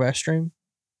the wrong restroom?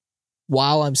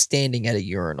 While I'm standing at a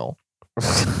urinal.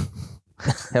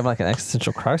 Have like an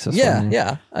existential crisis.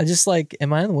 Yeah. I just like,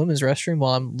 am I in the women's restroom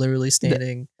while I'm literally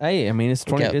standing? Hey, I mean, it's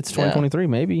 2023,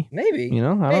 maybe. Maybe. I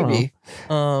don't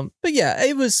know. But yeah,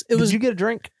 it was. Did you get a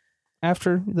drink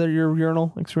after your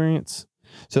urinal experience?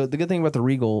 So the good thing about the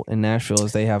Regal in Nashville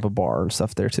is they have a bar and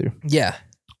stuff there too. Yeah.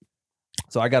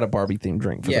 So I got a Barbie themed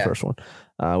drink for the first one,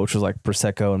 which was like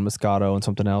Prosecco and Moscato and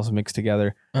something else mixed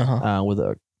together with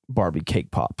a Barbie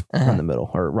cake pop in the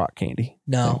middle, or rock candy.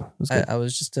 No, I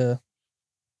was just a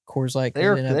Coors Light.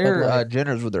 They're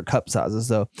generous with their cup sizes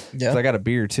though. Yeah, I got a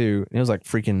beer too, and it was like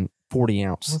freaking 40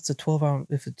 ounce. What's a 12-ounce?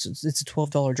 If it's a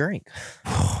 $12 drink,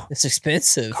 it's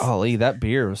expensive. Golly, that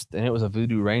beer was, and it was a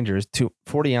Voodoo Ranger.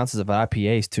 40 ounces of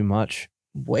IPA is too much.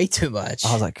 Way too much.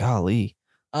 I was like, golly.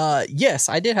 Yes,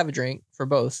 I did have a drink for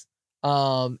both.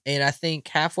 And I think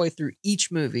halfway through each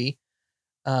movie,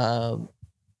 I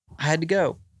had to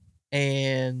go.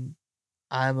 And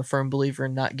I'm a firm believer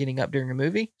in not getting up during a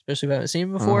movie, especially if I haven't seen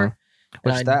it before.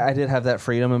 I did have that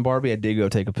freedom in Barbie. I did go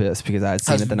take a piss because I had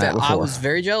seen it the night before. I was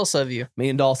very jealous of you. Me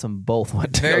and Dawson both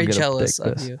went to very go get jealous a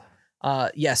big of piss. you.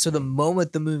 Yeah. So the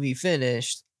moment the movie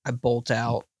finished, I bolt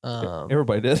out.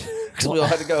 Everybody did because we all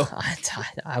had to go.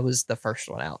 I was the first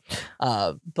one out.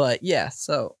 But yeah.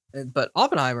 So, but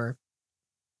Oppenheimer,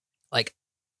 like,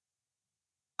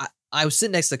 I was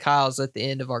sitting next to Kyle's at the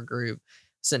end of our group.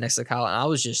 Sitting next to Kyle, and I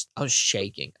was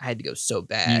shaking. I had to go so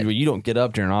bad. You don't get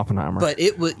up during Oppenheimer. But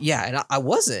it was, and I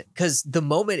wasn't, because the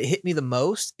moment it hit me the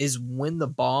most is when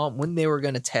when they were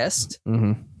going to test.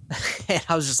 Mm-hmm. And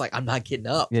I was just like, I'm not getting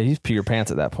up. Yeah, you pee your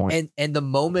pants at that point. And the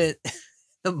moment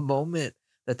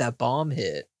that bomb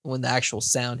hit, when the actual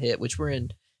sound hit, which we're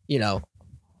in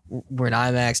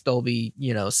IMAX, Dolby,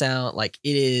 sound, like,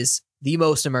 it is the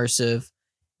most immersive.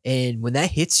 And when that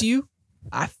hits you,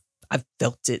 I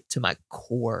felt it to my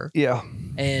core. Yeah.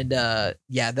 And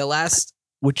the last,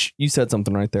 which you said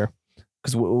something right there,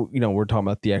 because we're talking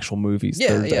about the actual movies.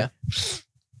 Yeah.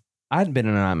 I hadn't been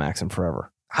in an IMAX in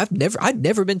forever. I'd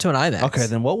never been to an IMAX. Okay,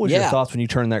 then what was your thoughts when you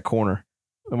turned that corner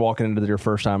and walking into your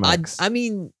first IMAX? I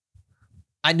mean,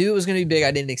 I knew it was going to be big.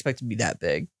 I didn't expect it to be that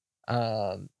big.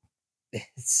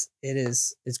 It's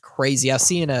crazy. I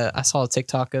saw a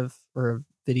TikTok or a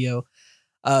video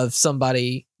of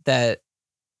somebody that.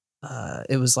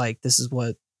 It was like, this is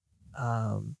what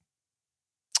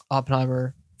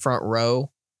Oppenheimer front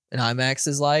row in IMAX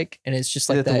is like, and it's just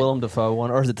like the Willem Dafoe one,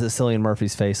 or is it the Cillian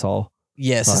Murphy's face all?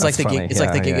 Yes, it's like the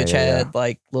Giga Chad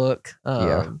like look.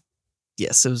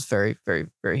 Yes, it was very, very,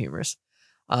 very humorous.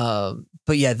 But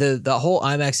yeah, the whole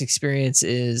IMAX experience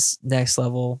is next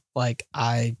level. Like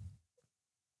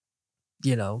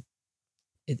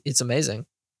it's amazing.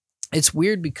 It's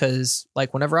weird because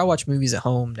like whenever I watch movies at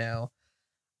home now,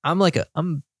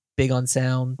 I'm big on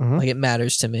sound. Mhm. Like it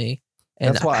matters to me.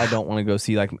 And that's why I don't want to go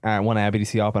see, like, I want Abby to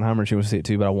see Oppenheimer. She wants to see it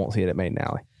too, but I won't see it at Maiden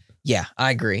Alley. Yeah,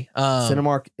 I agree.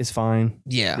 Cinemark is fine.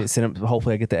 Yeah.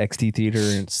 Hopefully I get the XT theater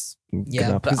and it's good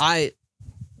enough. But I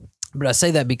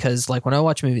say that because like when I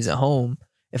watch movies at home,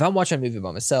 if I'm watching a movie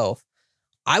by myself,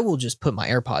 I will just put my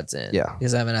AirPods in. Yeah.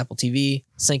 Because I have an Apple TV,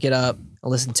 sync it up,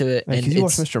 and listen to it. And you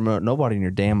watch Mr. Remote, nobody in your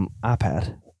damn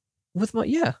iPad. With my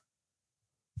Yeah.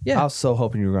 I was so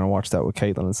hoping you were going to watch that with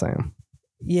Caitlin and Sam.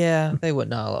 Yeah, they would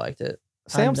not have liked it.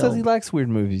 Sam says he likes weird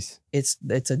movies. It's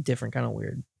a different kind of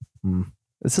weird.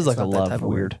 This is like a love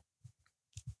weird.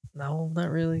 No, not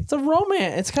really. It's a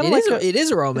romance. It's kind of like it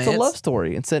is a romance. It's a love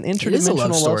story. It's an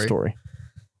interdimensional love story.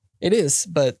 It is,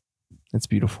 but it's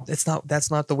beautiful. That's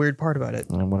not the weird part about it.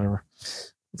 Whatever.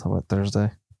 Let's talk about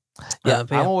Thursday. Yeah,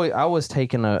 I was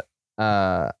taking I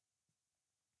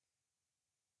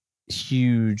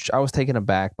was taken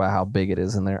aback by how big it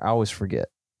is in there. I always forget.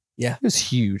 Yeah. It was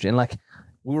huge. And like,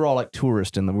 we were all like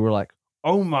tourists in them. We were like,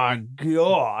 oh my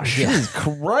gosh, this is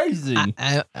crazy.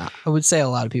 I would say a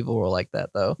lot of people were like that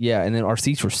though. Yeah. And then our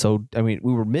seats were we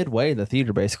were midway in the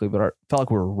theater basically, but felt like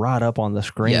we were right up on the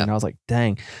screen. Yeah. And I was like,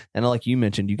 dang. And like you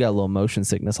mentioned, you got a little motion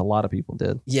sickness. A lot of people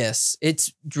did. Yes.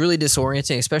 It's really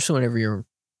disorienting, especially whenever you're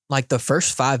like the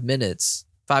first 5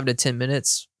 to 10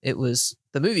 minutes,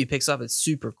 the movie picks up. It's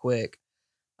super quick.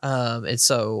 And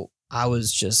so I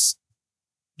was just,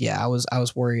 I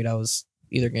was worried I was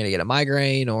either going to get a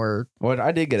migraine or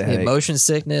I did get a headache. Motion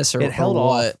sickness or it held what.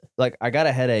 off. Like I got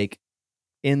a headache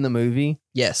in the movie.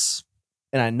 Yes.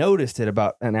 And I noticed it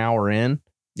about an hour in.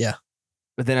 Yeah.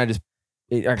 But then I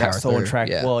got so entrapped.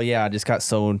 Yeah. Well, I just got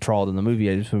so enthralled in the movie.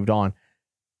 I just moved on.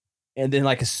 And then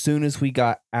like as soon as we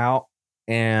got out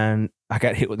and I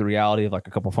got hit with the reality of like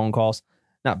a couple phone calls,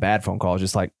 not bad phone calls,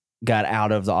 just like got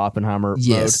out of the Oppenheimer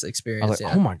mode. Experience. I was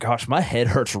like, oh my gosh, my head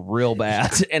hurts real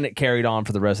bad. And it carried on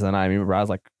for the rest of the night. I remember I was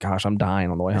like, gosh, I'm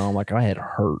dying on the way home. Like my head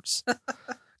hurts.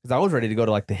 Because I was ready to go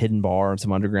to like the Hidden Bar and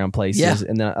some underground places. Yeah.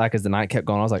 And then like as the night kept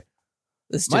going, I was like,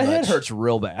 my head hurts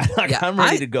real bad. Like I'm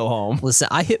ready to go home. Listen,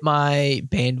 I hit my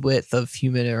bandwidth of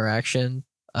human interaction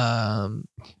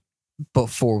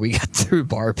before we got through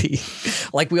Barbie.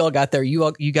 Like we all got there.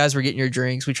 You guys were getting your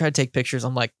drinks. We tried to take pictures.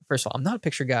 I'm like, first of all, I'm not a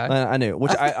picture guy. I knew,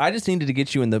 which I just need to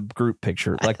get you in the group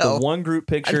picture, like the one group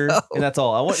picture, and that's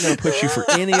all. I wasn't going to push you for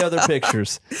any other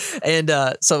pictures. And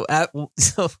so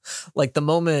like the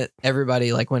moment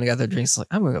everybody like when I got their drinks, like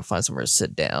I'm going to go find somewhere to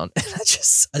sit down. And I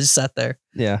just sat there.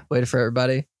 Yeah. Waited for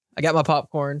everybody. I got my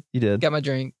popcorn. You did. Got my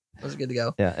drink. I was good to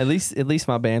go. Yeah. At least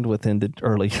my bandwidth ended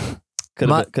early. Could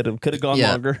have gone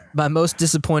longer. My most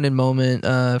disappointed moment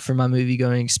for my movie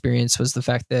going experience was the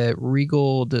fact that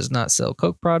Regal does not sell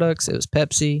Coke products. It was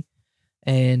Pepsi,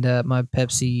 and my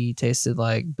Pepsi tasted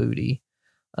like booty.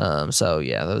 So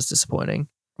yeah, that was disappointing.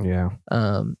 Yeah.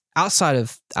 Outside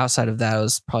of that, I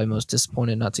was probably most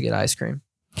disappointed not to get ice cream.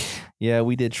 Yeah,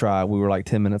 we did try. We were like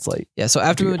 10 minutes late. Yeah. So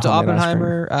after we went to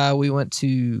Oppenheimer, we went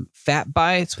to Fat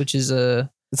Bites, which is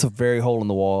it's a very hole in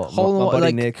the wall. My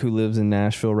buddy Nick, who lives in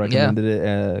Nashville, recommended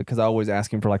it because I always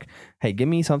ask him for like, hey, give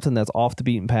me something that's off the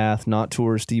beaten path, not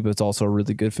touristy, but it's also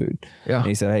really good food. Yeah. And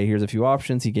he said, hey, here's a few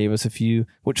options. He gave us a few,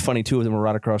 which funny, two of them were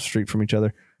right across the street from each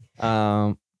other.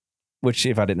 Which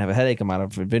if I didn't have a headache, I might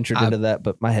have ventured into that,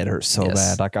 but my head hurts so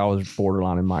bad. Like I was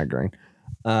borderline in migraine.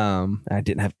 I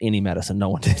didn't have any medicine. No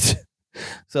one did.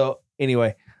 So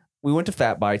anyway, we went to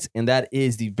Fat Bites, and that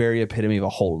is the very epitome of a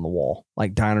hole in the wall,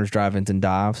 like diners, drive-ins, and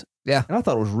dives. Yeah, and I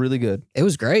thought it was really good. It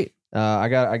was great. I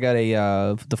got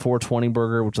a the 420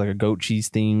 burger, which is like a goat cheese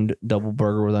themed double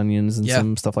burger with onions and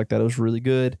some stuff like that. It was really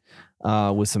good,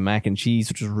 with some mac and cheese,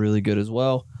 which was really good as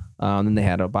well. And then they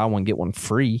had a buy one get one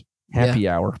free happy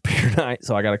hour beer night,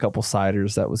 so I got a couple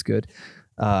ciders. That was good.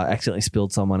 Accidentally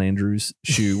spilled some on Andrew's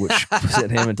shoe, which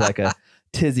sent him into like a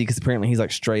tizzy because apparently he's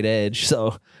like straight edge,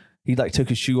 so. He like took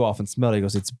his shoe off and smelled it. He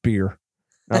goes, it's beer.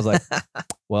 And I was like,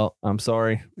 well, I'm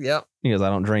sorry. Yep. He goes, I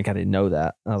don't drink. I didn't know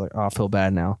that. And I was like, oh, I feel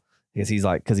bad now. Because he's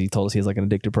like, because he told us he has like an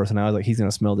addictive personality. I was like, he's going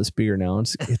to smell this beer now.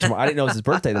 And I didn't know it was his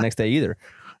birthday the next day either.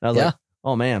 And I was like,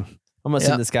 oh man, I'm going to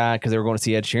send this guy because they were going to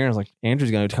see Ed Sheeran. I was like,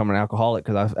 Andrew's going to become an alcoholic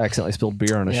because I accidentally spilled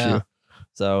beer on his shoe.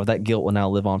 So that guilt will now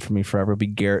live on for me forever. It'll be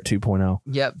Garrett 2.0.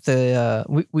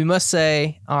 Yep. We must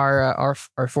say our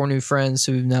four new friends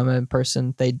who we've now met in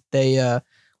person, they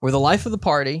were the life of the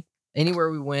party. Anywhere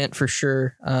we went, for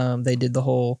sure. They did the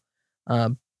whole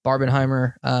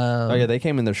Barbenheimer. Oh yeah, they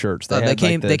came in their shirts. They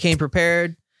came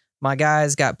prepared. My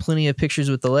guys got plenty of pictures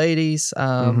with the ladies.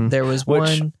 There was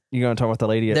one. You gonna talk about the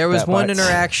lady? There was one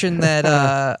interaction that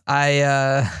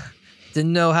I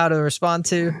didn't know how to respond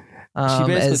to. She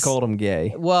basically called him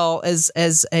gay. Well,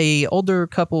 as a older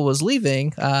couple was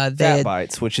leaving, Fat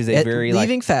Bites, which is a very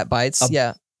leaving Fat Bites,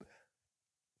 yeah,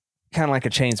 kind of like a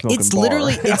chain smoking. It's bar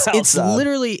literally, it's outside.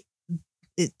 literally,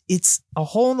 it's a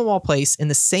hole in the wall place in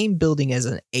the same building as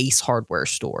an Ace Hardware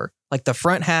store. Like the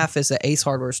front half is an Ace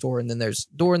Hardware store, and then there's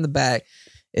a door in the back.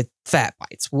 It's Fat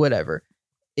Bites, whatever.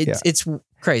 It's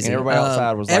crazy. And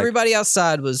everybody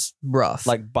outside was rough,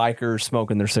 like bikers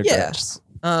smoking their cigarettes.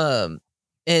 Yeah.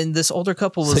 And this older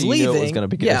couple was leaving. Knew it was gonna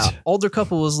be good. Yeah, older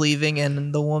couple was leaving,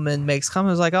 and the woman makes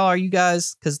comments like, "Oh, are you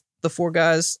guys?" Because the four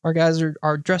guys, our guys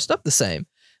are dressed up the same.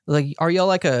 Like, are y'all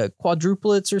like a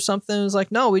quadruplets or something? It was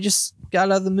like, no, we just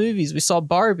got out of the movies. We saw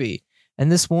Barbie,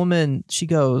 and this woman, she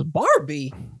goes,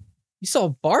 "Barbie? You saw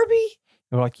Barbie?"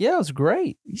 And we're like, "Yeah, it was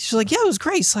great." She's like, "Yeah, it was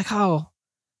great." It's like, "Oh,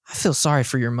 I feel sorry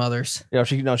for your mothers." Yeah,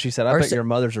 she said, "I bet your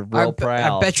mothers are real proud."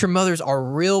 I bet your mothers are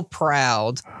real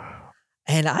proud.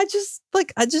 And I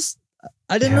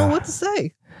didn't know what to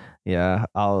say. Yeah,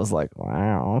 I was like,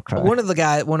 wow, okay. One of the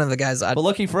guys. But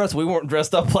lucky for us, we weren't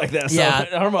dressed up like that. So yeah,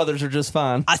 our mothers are just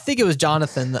fine. I think it was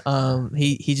Jonathan.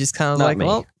 He just kind of like, me.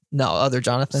 Well, no, other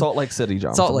Jonathan. Salt Lake City,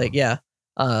 Jonathan. Salt Lake, yeah.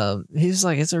 He was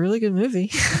like, it's a really good movie.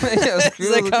 Yeah,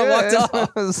 he's like, I walked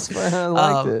off. I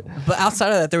liked it. But outside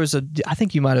of that, there was I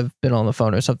think you might have been on the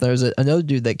phone or something. There was another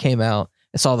dude that came out.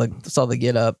 I saw the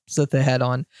get ups that they had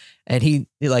on, and he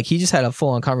just had a full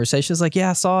on conversation. It's like,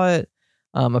 yeah, I saw it.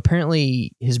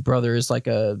 Apparently his brother is like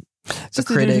a just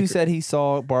the dude who said he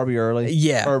saw Barbie early,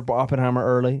 yeah, or Oppenheimer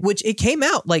early, which it came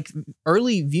out like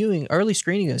early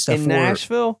screening and stuff in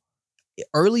Nashville.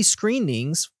 Early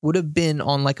screenings would have been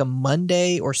on like a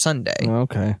Monday or Sunday.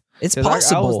 Okay, it's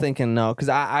possible. I was thinking no, because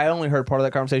I only heard part of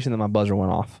that conversation, then my buzzer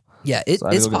went off. Yeah,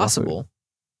 it's possible.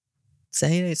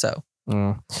 Saying it so.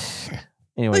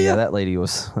 Anyway, yeah, that lady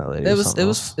was. It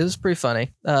was pretty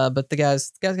funny. But the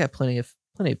guys got plenty of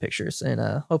pictures, and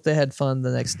hope they had fun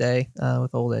the next day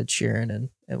with old Ed Sheeran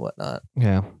and whatnot.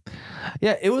 Yeah.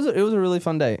 It was a really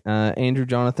fun day. Andrew,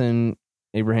 Jonathan,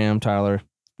 Abraham, Tyler,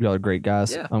 y'all are great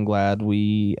guys. Yeah. I'm glad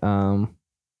we got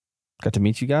to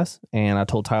meet you guys. And I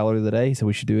told Tyler the other day, he said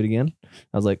we should do it again.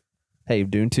 I was like, hey,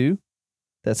 Dune 2.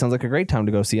 That sounds like a great time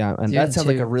to go see. And Dune that sounds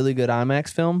 2. Like a really good IMAX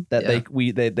film that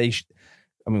they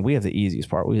I mean, we have the easiest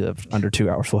part. We live under 2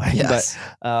 hours away. Yes.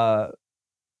 But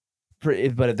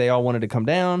if they all wanted to come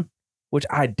down, which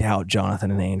I doubt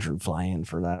Jonathan and Andrew fly in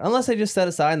for that, unless they just set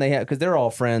aside and they have, because they're all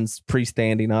friends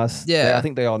pre-standing us. Yeah, I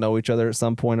think they all know each other at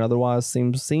some point. Otherwise,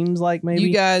 seems like maybe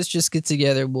you guys just get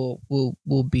together. We'll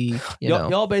be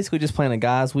y'all basically just plan a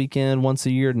guys' weekend once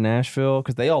a year in Nashville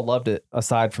because they all loved it.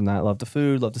 Aside from that, loved the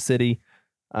food, loved the city.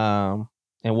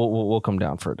 And we'll come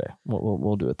down for a day.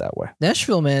 We'll do it that way.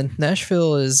 Nashville, man.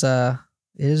 Nashville is a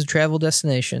travel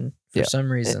destination for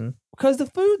some reason. Because the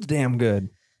food's damn good.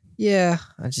 Yeah,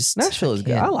 Nashville is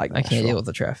good. I like Nashville. I can't deal with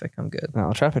the traffic. I'm good.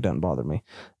 No, traffic doesn't bother me.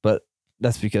 But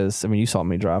that's because you saw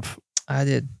me drive. I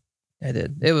did.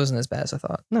 It wasn't as bad as I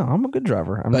thought. No, I'm a good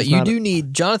driver. But you do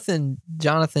need Jonathan.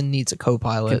 Jonathan needs a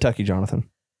co-pilot. Kentucky Jonathan.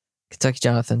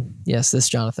 Yes, this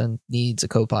Jonathan needs a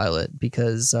co-pilot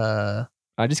because I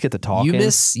just get to talk. You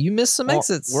miss some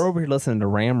exits. We're over here listening to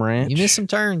Ram Ranch. You miss some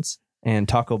turns. And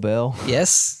Taco Bell.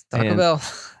 Yes, Taco Bell.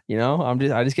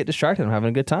 I just get distracted. I'm having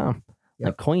a good time. Yep.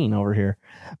 Like Queen over here.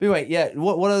 But anyway, yeah.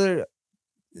 What other?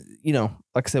 Like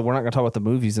I said, we're not going to talk about the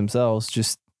movies themselves.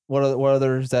 Just what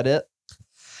other? Is that it?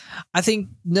 I think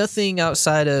nothing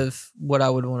outside of what I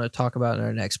would want to talk about in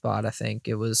our next spot. I think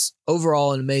it was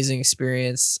overall an amazing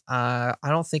experience. I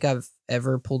don't think I've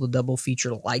ever pulled a double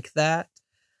feature like that.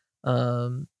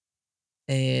 And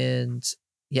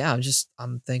yeah,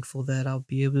 I'm thankful that I'll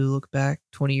be able to look back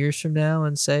 20 years from now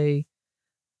and say,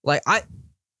 like,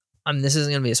 this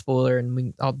isn't going to be a spoiler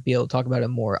and I'll be able to talk about it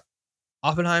more.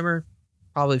 Oppenheimer,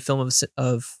 probably film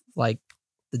of like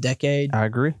the decade. I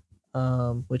agree.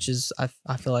 Which is,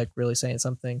 I feel like really saying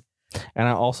something. And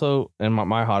I also, and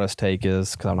my hottest take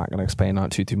is, because I'm not going to expand on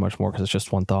it too much more because it's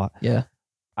just one thought. Yeah.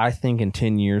 I think in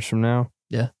 10 years from now,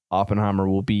 Oppenheimer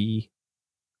will be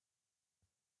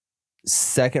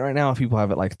second right now. If people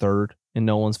have it like third in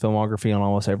Nolan's filmography on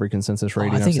almost every consensus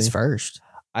rating. I think it's first.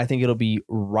 I think it'll be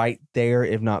right there,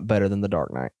 if not better than The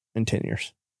Dark Knight in 10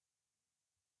 years.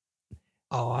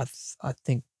 Oh, I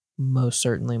think most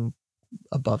certainly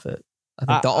above it. I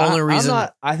think the only reason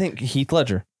I think Heath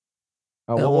Ledger.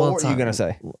 What were you gonna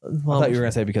say? Well, I thought you were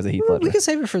gonna say because of Heath Ledger. We can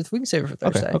save it for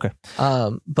Thursday. Okay.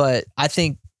 But I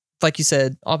think, like you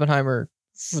said, Oppenheimer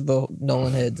for the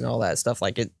Nolan heads and all that stuff.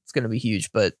 Like it's going to be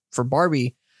huge. But for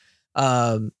Barbie, it's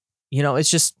going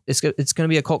to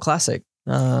be a cult classic,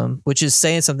 which is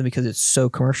saying something because it's so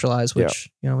commercialized, which,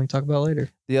 we can talk about later.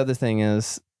 The other thing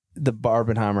is the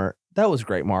Barbenheimer. That was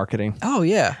great marketing. Oh,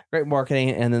 yeah. Great marketing.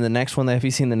 And then the next one, have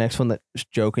you seen the next one that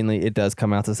jokingly, it does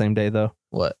come out the same day though?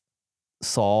 What?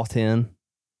 Saw 10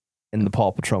 in the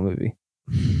Paw Patrol movie.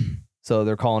 So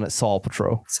they're calling it Saw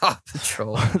Patrol. Saw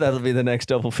Patrol. That'll be the next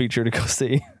double feature to go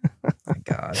see. Oh my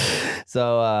God.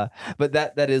 So, but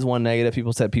that is one negative.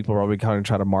 People said people are probably kind of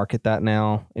try to market that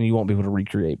now, and you won't be able to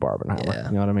recreate Barbenheimer. Yeah.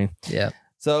 You know what I mean? Yeah.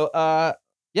 So,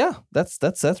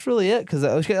 that's really it. Because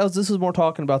this was more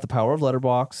talking about the power of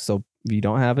Letterboxd. So if you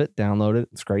don't have it, download it.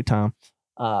 It's a great time.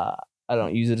 I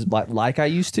don't use it as like I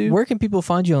used to. Where can people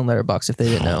find you on Letterboxd if they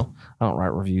didn't know? I don't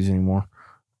write reviews anymore.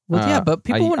 Well, yeah, but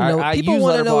people want to know. People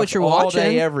want to know what you're watching all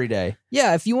day, every day.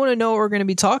 Yeah, if you want to know what we're going to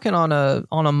be talking on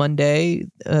a Monday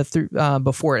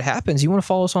before it happens, you want to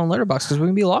follow us on Letterboxd because we're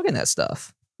going to be logging that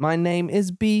stuff. My name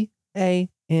is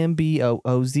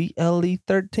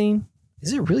BAMBOOZLE13.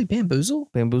 Is it really Bamboozle?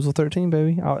 Bamboozle 13,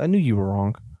 baby. I knew you were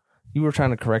wrong. You were trying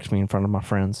to correct me in front of my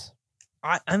friends.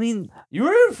 I mean, you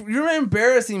were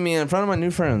embarrassing me in front of my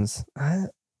new friends. I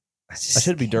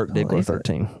should be Dirk Diggler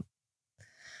 13.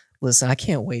 Listen, I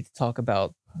can't wait to talk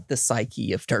about the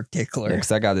psyche of Dirk Diggler.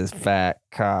 Because I got this fat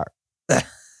cock. All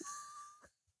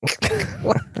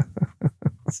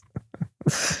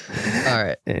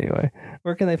right. Anyway,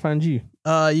 where can they find you?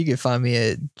 You can find me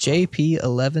at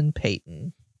JP11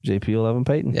 Payton. JP11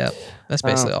 Payton. Yeah, that's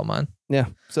basically all mine. Yeah.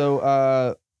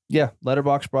 So,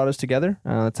 Letterboxd brought us together.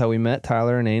 That's how we met,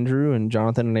 Tyler and Andrew and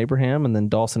Jonathan and Abraham, and then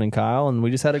Dawson and Kyle, and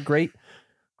we just had a great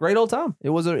old time.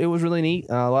 It was really neat.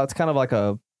 It's kind of like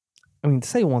to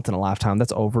say once in a lifetime,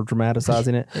 that's over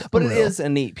dramatizing it, but it is a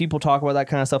neat. People talk about that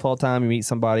kind of stuff all the time. You meet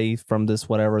somebody from this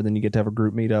whatever, then you get to have a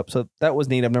group meetup. So that was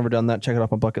neat. I've never done that. Check it off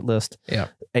my bucket list. Yeah.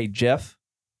 Hey Jeff,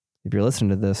 if you're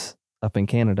listening to this up in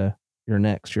Canada, you're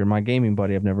next. You're my gaming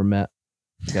buddy I've never met.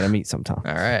 You got to meet sometime.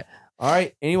 All right.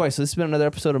 Anyway, so this has been another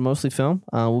episode of Mostly Film.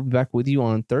 We'll be back with you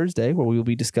on Thursday, where we will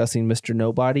be discussing Mr.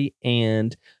 Nobody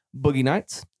and Boogie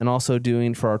Nights, and also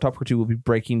doing for our topic 2, we'll be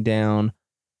breaking down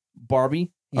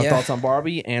Barbie. Our thoughts on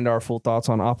Barbie and our full thoughts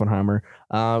on Oppenheimer.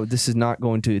 This is not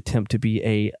going to attempt to be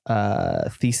a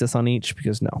thesis on each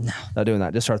because no, not doing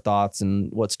that. Just our thoughts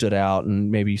and what stood out and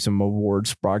maybe some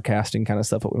awards broadcasting kind of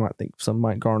stuff that we might think some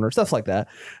might garner, stuff like that.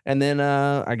 And then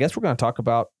I guess we're going to talk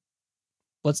about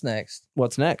what's next,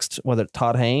 whether it's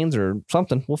Todd Haynes or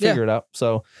something. We'll figure it out.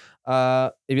 So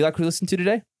if you like what you listened to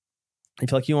today, if you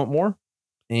feel like you want more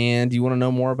and you want to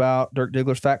know more about Dirk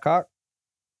Diggler's fat cock,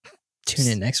 tune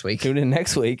in next week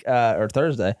or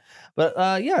Thursday. But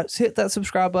just hit that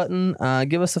subscribe button.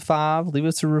 Give us a 5. Leave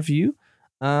us a review.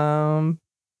 We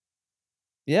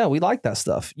like that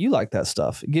stuff. You like that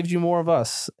stuff. It gives you more of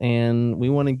us, and we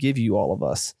want to give you all of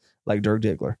us, like Dirk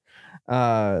Diggler.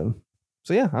 I'm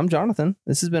Jonathan.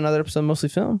 This has been another episode of Mostly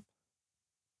Film.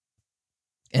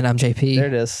 And I'm JP. There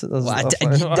it is. There was no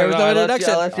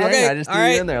introduction. Okay, I just threw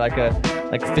you in there like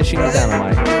fishing with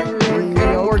dynamite.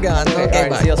 We're gone. Okay, all right,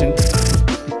 bye. see you all soon.